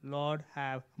salvation. Lord,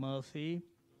 have mercy.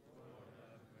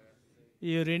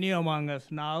 You renew among us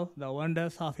now the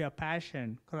wonders of your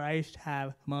passion. Christ,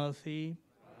 have mercy.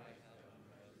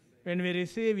 When we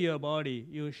receive your body,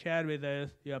 you share with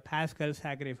us your Paschal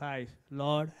sacrifice.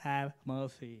 Lord, have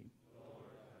mercy.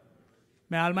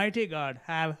 May Almighty God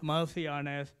have mercy on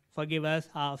us, forgive us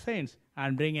our sins,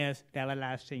 and bring us to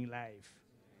everlasting life.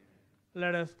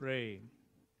 Let us pray.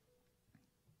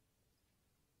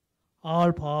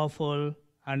 All-powerful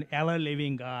and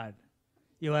ever-living God,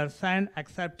 your Son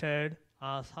accepted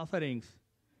our sufferings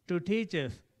to teach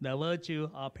us the virtue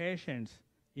of patience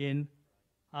in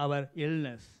our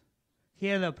illness.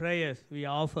 Hear the prayers we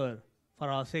offer for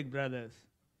our sick brothers.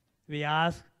 We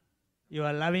ask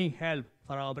your loving help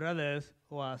for our brothers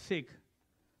who are sick.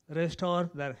 Restore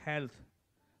their health,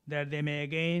 that they may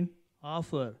again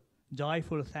offer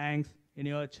joyful thanks in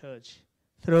your church.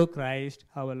 Through Christ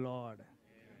our Lord. Amen.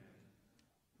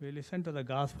 We listen to the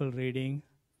gospel reading.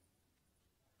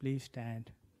 Please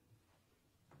stand.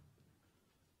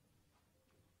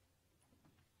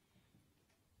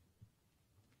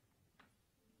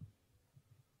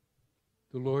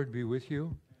 The Lord be with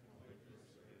you.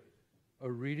 A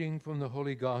reading from the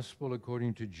Holy Gospel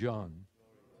according to John.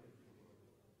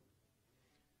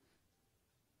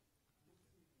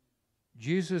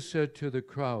 Jesus said to the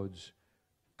crowds,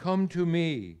 "Come to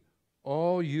me,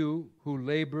 all you who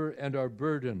labor and are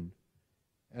burdened,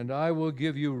 and I will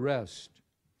give you rest.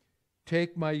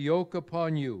 Take my yoke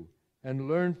upon you and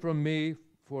learn from me,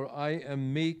 for I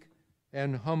am meek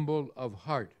and humble of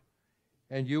heart,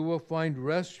 and you will find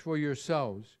rest for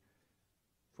yourselves,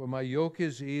 for my yoke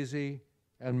is easy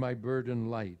and my burden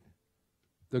light."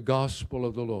 The Gospel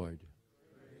of the Lord.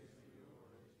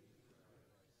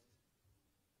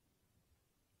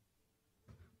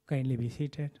 Kindly be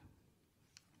seated.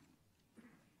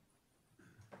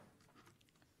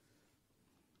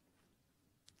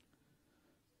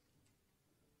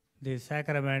 This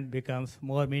sacrament becomes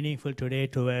more meaningful today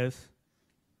to us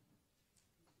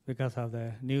because of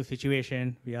the new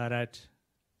situation we are at.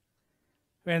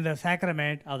 When the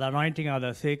sacrament of the anointing of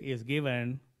the sick is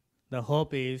given, the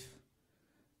hope is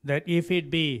that if it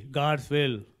be God's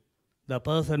will, the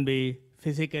person be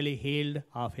physically healed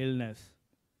of illness.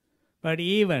 But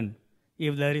even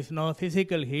if there is no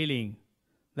physical healing,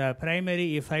 the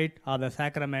primary effect of the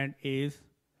sacrament is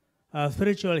a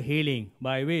spiritual healing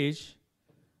by which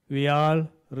we all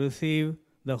receive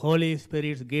the Holy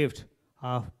Spirit's gift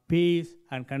of peace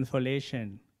and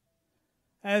consolation.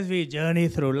 As we journey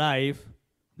through life,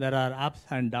 there are ups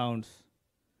and downs.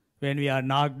 When we are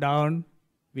knocked down,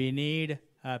 we need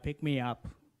a pick-me-up.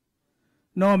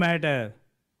 No matter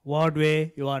what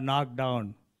way you are knocked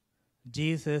down,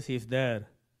 Jesus is there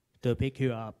to pick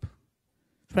you up.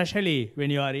 Especially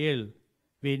when you are ill,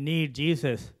 we need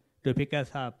Jesus to pick us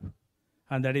up.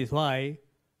 And that is why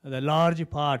the large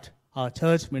part of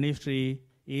church ministry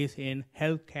is in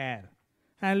health care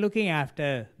and looking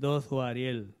after those who are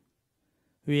ill.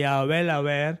 We are well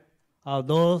aware of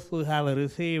those who have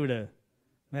received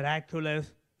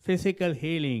miraculous physical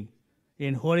healing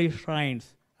in holy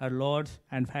shrines at Lourdes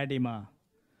and Fatima.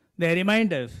 They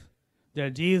remind us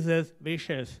that Jesus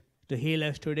wishes to heal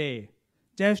us today,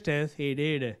 just as He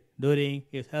did during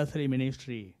His earthly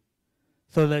ministry.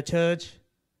 So the church,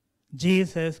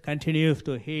 Jesus continues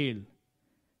to heal,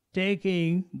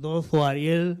 taking those who are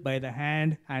ill by the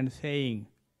hand and saying,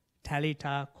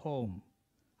 "Talitha koum,"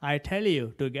 I tell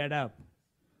you to get up.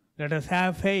 Let us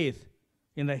have faith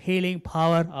in the healing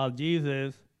power of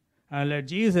Jesus, and let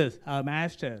Jesus, our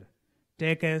Master,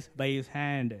 take us by His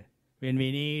hand when we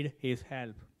need His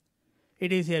help.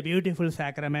 It is a beautiful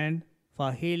sacrament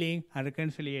for healing and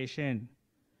reconciliation.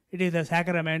 It is a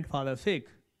sacrament for the sick.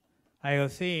 I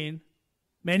have seen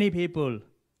many people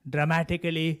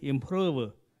dramatically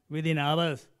improve within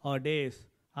hours or days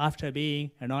after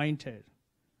being anointed.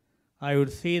 I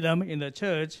would see them in the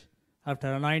church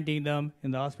after anointing them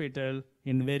in the hospital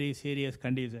in very serious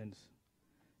conditions.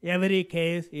 Every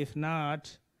case is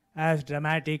not as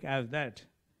dramatic as that,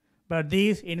 but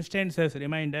these instances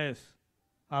remind us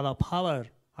of the power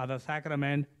of the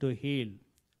sacrament to heal.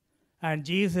 And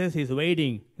Jesus is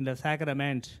waiting in the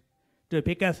sacrament to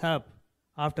pick us up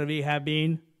after we have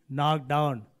been knocked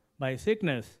down by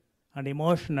sickness and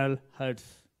emotional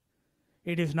hurts.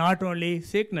 It is not only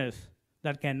sickness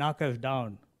that can knock us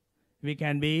down. We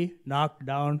can be knocked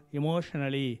down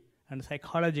emotionally and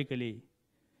psychologically.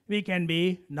 We can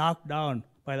be knocked down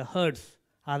by the hurts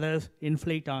others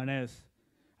inflict on us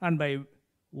and by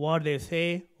what they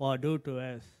say or do to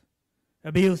us.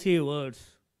 Abusive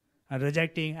words and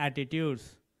rejecting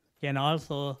attitudes can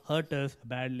also hurt us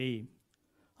badly.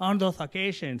 On those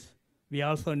occasions, we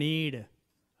also need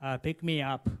a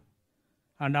pick-me-up.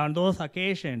 And on those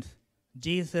occasions,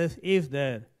 Jesus is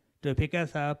there to pick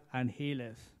us up and heal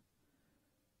us.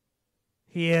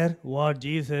 Hear what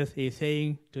Jesus is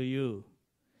saying to you.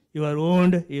 Your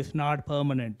wound is not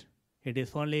permanent. It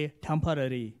is only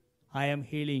temporary. I am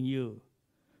healing you.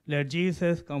 Let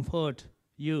Jesus comfort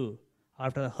you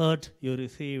after the hurt you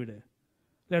received.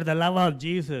 Let the love of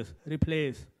Jesus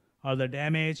replace all the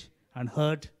damage and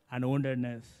hurt and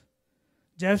woundedness.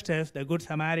 Just as the Good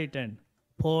Samaritan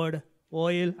poured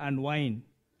oil and wine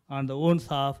on the wounds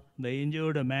of the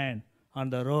injured man on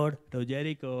the road to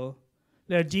Jericho,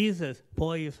 let Jesus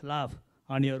pour his love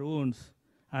on your wounds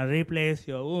and replace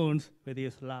your wounds with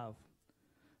his love.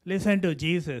 Listen to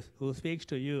Jesus who speaks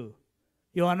to you.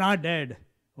 You are not dead,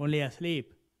 only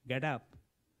asleep. Get up.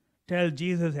 Tell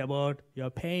Jesus about your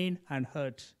pain and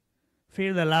hurt.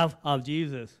 Feel the love of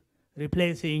Jesus,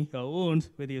 replacing your wounds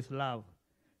with his love,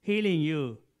 healing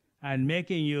you and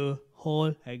making you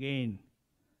whole again.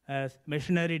 As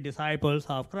missionary disciples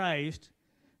of Christ,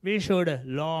 we should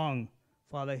long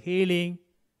for the healing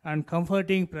and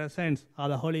comforting presence of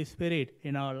the Holy Spirit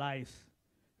in our lives.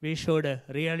 We should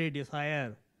really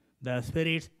desire the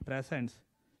Spirit's presence,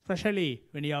 especially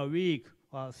when you are weak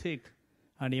or sick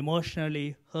and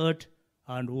emotionally hurt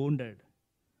and wounded.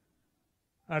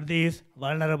 At these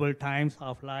vulnerable times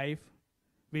of life,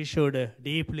 we should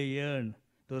deeply yearn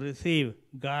to receive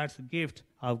God's gift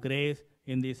of grace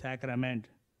in the sacrament.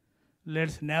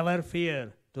 Let's never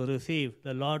fear to receive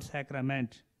the Lord's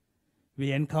sacrament.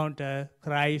 We encounter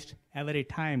Christ every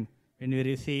time when we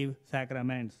receive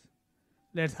sacraments.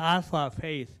 Let's ask for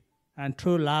faith and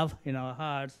true love in our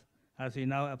hearts as we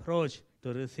now approach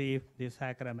to receive this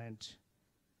sacrament.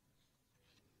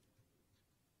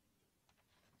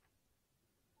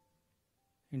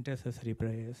 Intercessory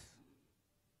prayers.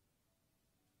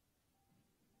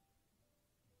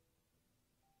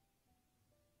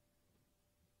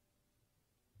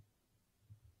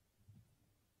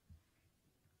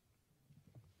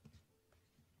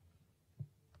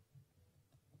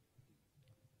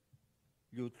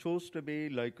 You chose to be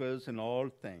like us in all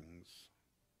things,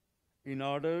 in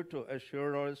order to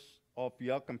assure us of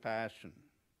your compassion.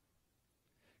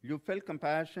 You felt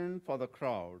compassion for the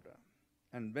crowd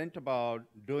and went about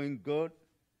doing good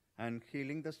and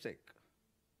healing the sick.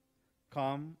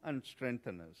 Come and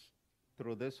strengthen us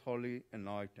through this holy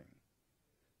anointing.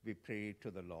 We pray to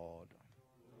the Lord.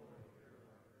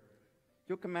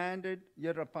 You commanded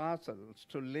your apostles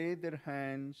to lay their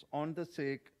hands on the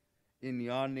sick in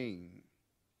your name.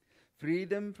 Free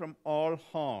them from all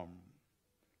harm,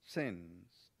 sins,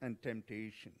 and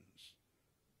temptations.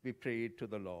 We pray to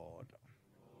the Lord.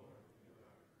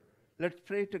 Let's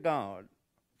pray to God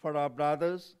for our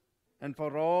brothers and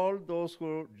for all those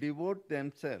who devote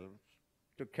themselves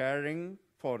to caring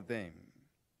for them.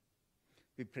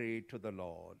 We pray to the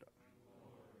Lord.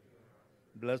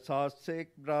 Bless our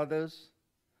sick brothers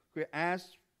who ask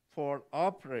for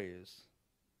our prayers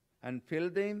and fill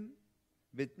them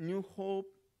with new hope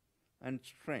and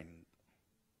strength.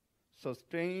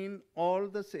 Sustain all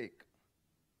the sick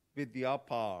with your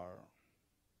power.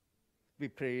 We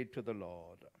pray to the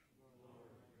Lord.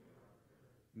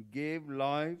 Give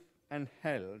life and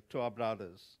health to our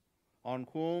brothers, on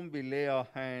whom we lay our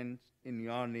hands in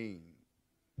your name.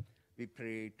 We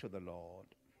pray to the Lord.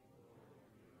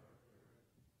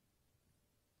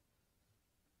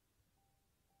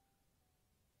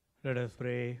 Let us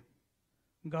pray.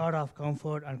 God of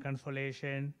comfort and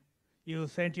consolation, you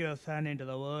sent your Son into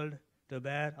the world to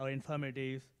bear our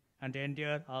infirmities and to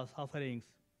endure our sufferings.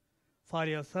 For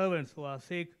your servants who are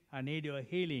sick and need your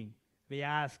healing, we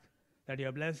ask that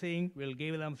your blessing will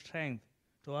give them strength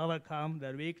to overcome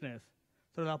their weakness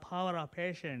through the power of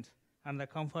patience and the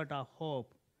comfort of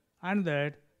hope, and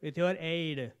that with your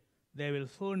aid they will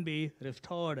soon be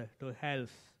restored to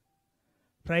health.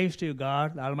 Praise to you,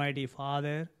 God, the Almighty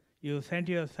Father. You sent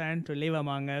your Son to live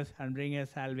among us and bring us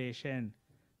salvation.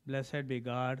 Blessed be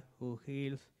God who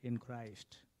heals in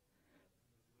Christ.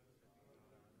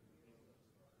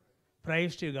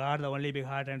 Praise to you, God, the only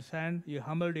begotten Son. You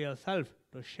humbled yourself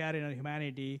to share in our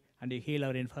humanity and you heal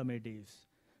our infirmities.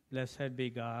 Blessed be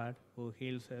God who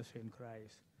heals us in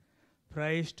Christ.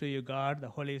 Praise to you, God, the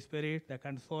Holy Spirit, the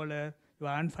Consoler. Your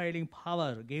unfailing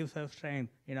power gives us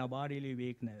strength in our bodily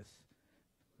weakness.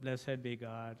 Blessed be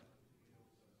God.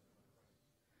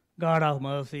 God of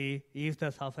mercy, ease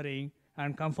the suffering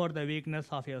and comfort the weakness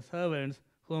of your servants,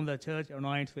 whom the church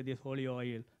anoints with this holy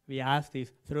oil. We ask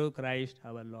this through Christ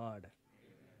our Lord.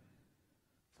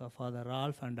 So Father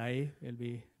Ralph and I will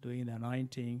be doing the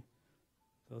anointing.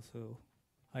 So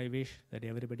I wish that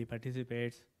everybody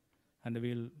participates, and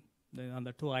on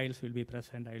the two aisles will be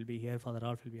present. I will be here, Father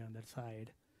Ralph will be on that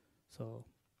side. So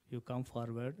you come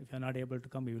forward. If you are not able to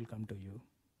come, we will come to you.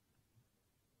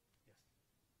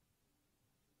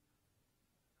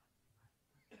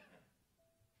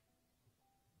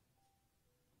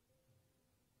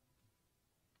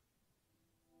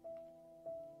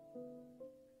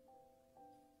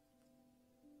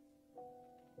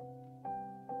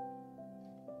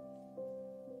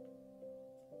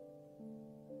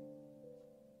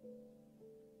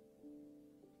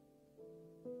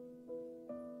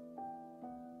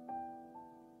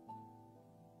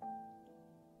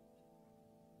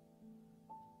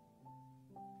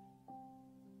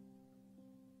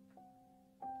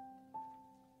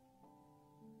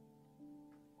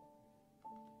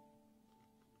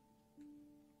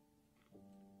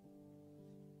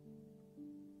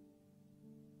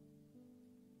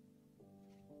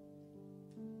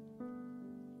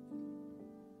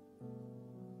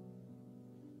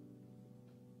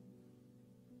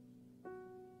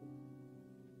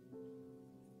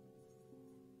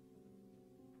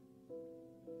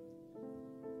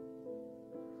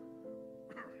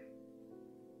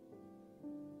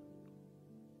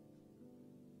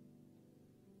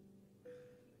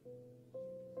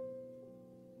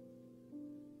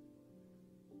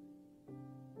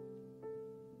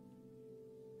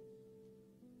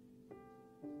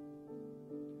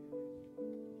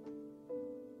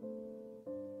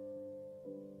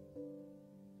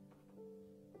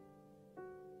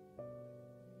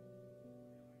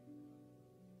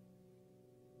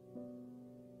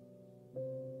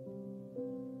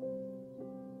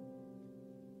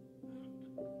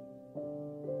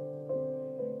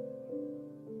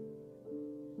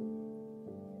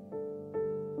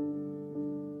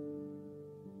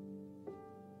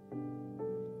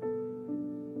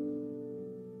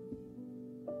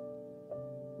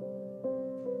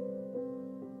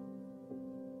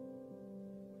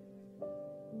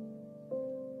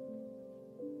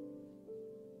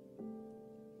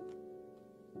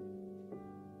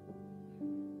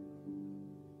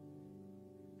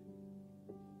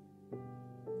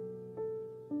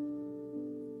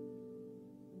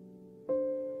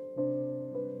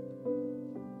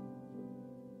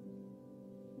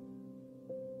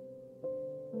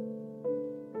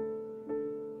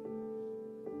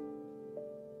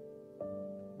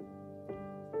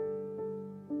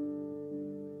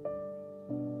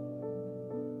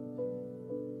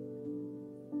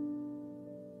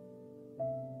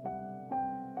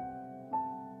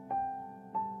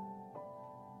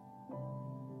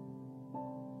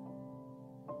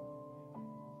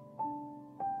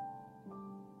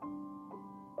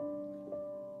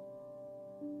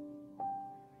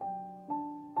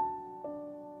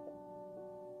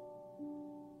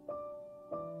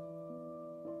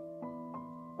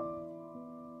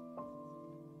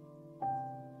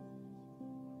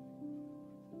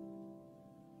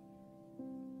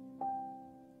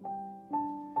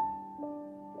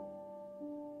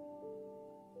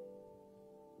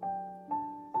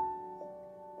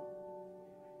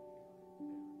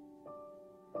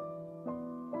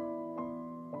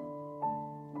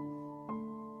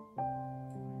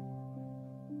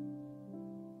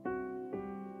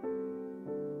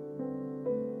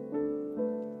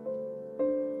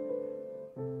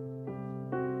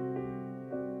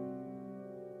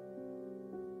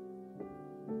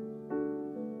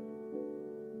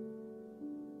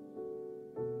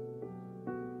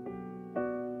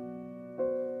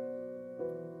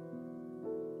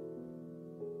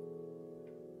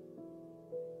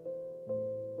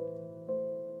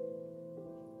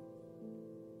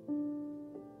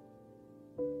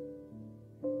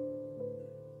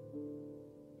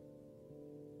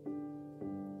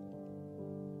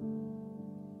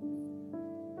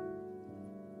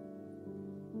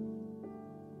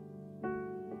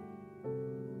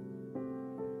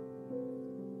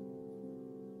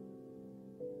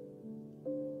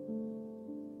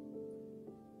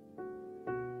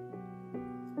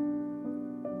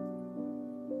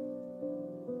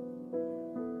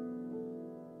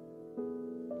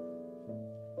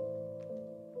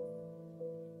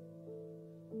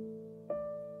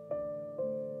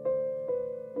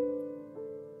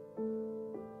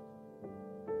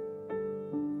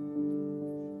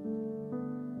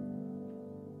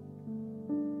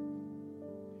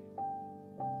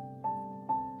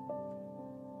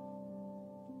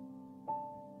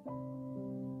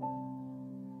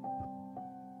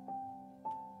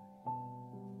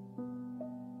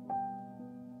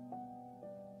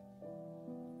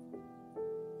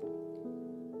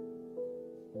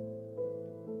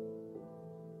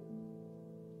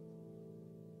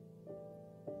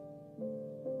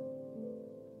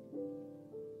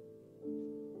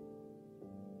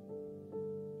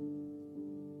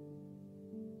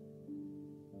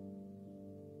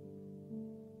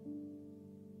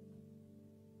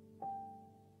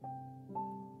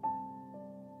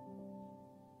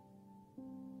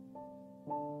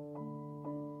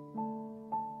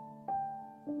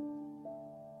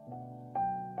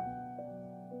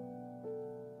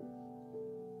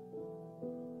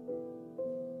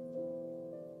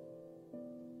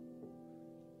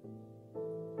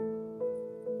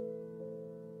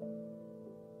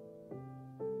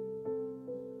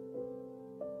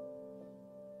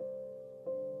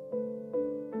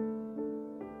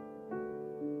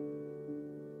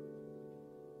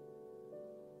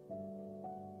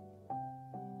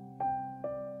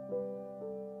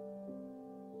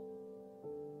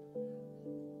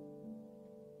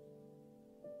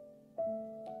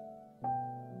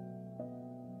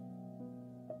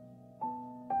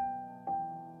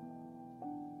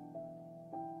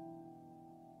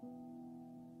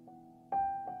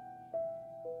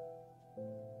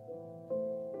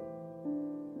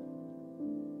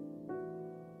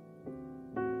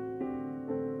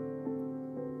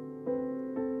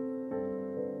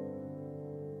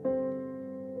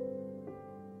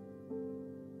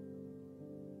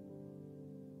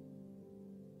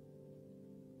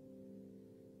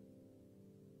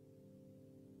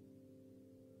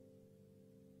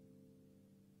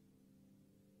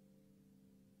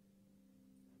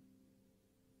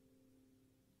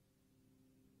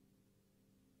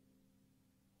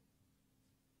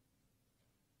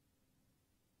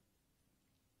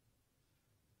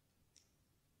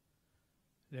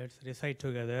 Let's recite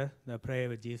together the prayer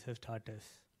which Jesus taught us.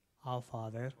 Our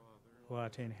Father, who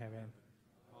art in heaven.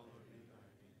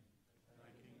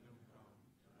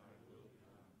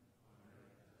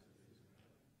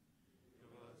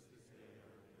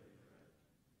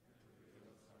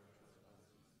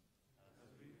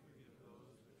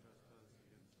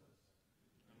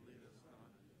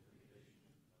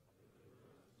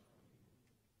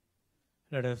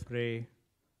 Let us pray.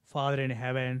 Father in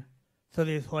heaven, so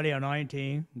this holy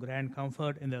anointing grant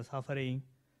comfort in their suffering.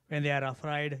 When they are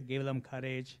afraid, give them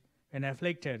courage. When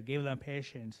afflicted, give them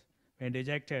patience. When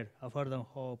dejected, offer them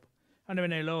hope. And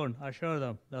when alone, assure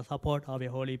them the support of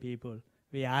your holy people.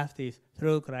 We ask this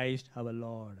through Christ our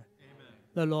Lord. Amen.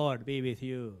 The Lord be with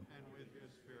you. And with your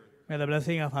spirit. May the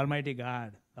blessing of Almighty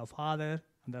God, the Father,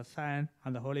 and the Son,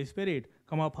 and the Holy Spirit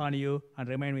come upon you and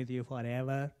remain with you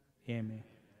forever. Amen.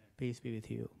 Peace be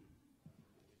with you.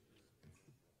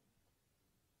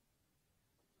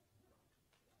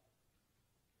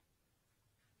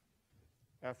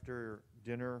 After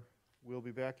dinner, we'll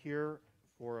be back here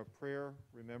for a prayer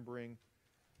remembering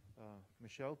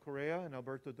Michelle Correa and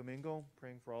Alberto Domingo,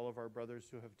 praying for all of our brothers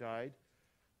who have died.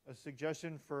 A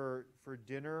suggestion for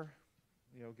dinner,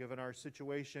 given our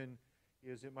situation,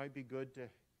 is it might be good to,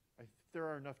 if there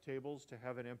are enough tables, to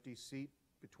have an empty seat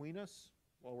between us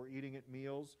while we're eating at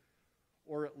meals,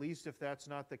 or at least if that's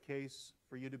not the case,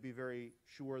 for you to be very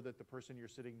sure that the person you're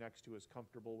sitting next to is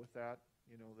comfortable with that,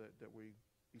 that we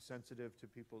be sensitive to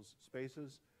people's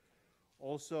spaces.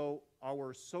 Also,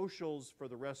 our socials for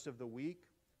the rest of the week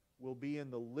will be in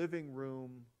the living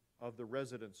room of the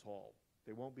residence hall.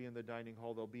 They won't be in the dining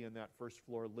hall. They'll be in that first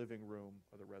floor living room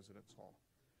of the residence hall.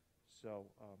 So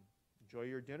enjoy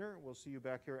your dinner. We'll see you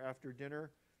back here after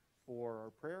dinner for our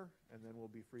prayer, and then we'll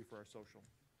be free for our social.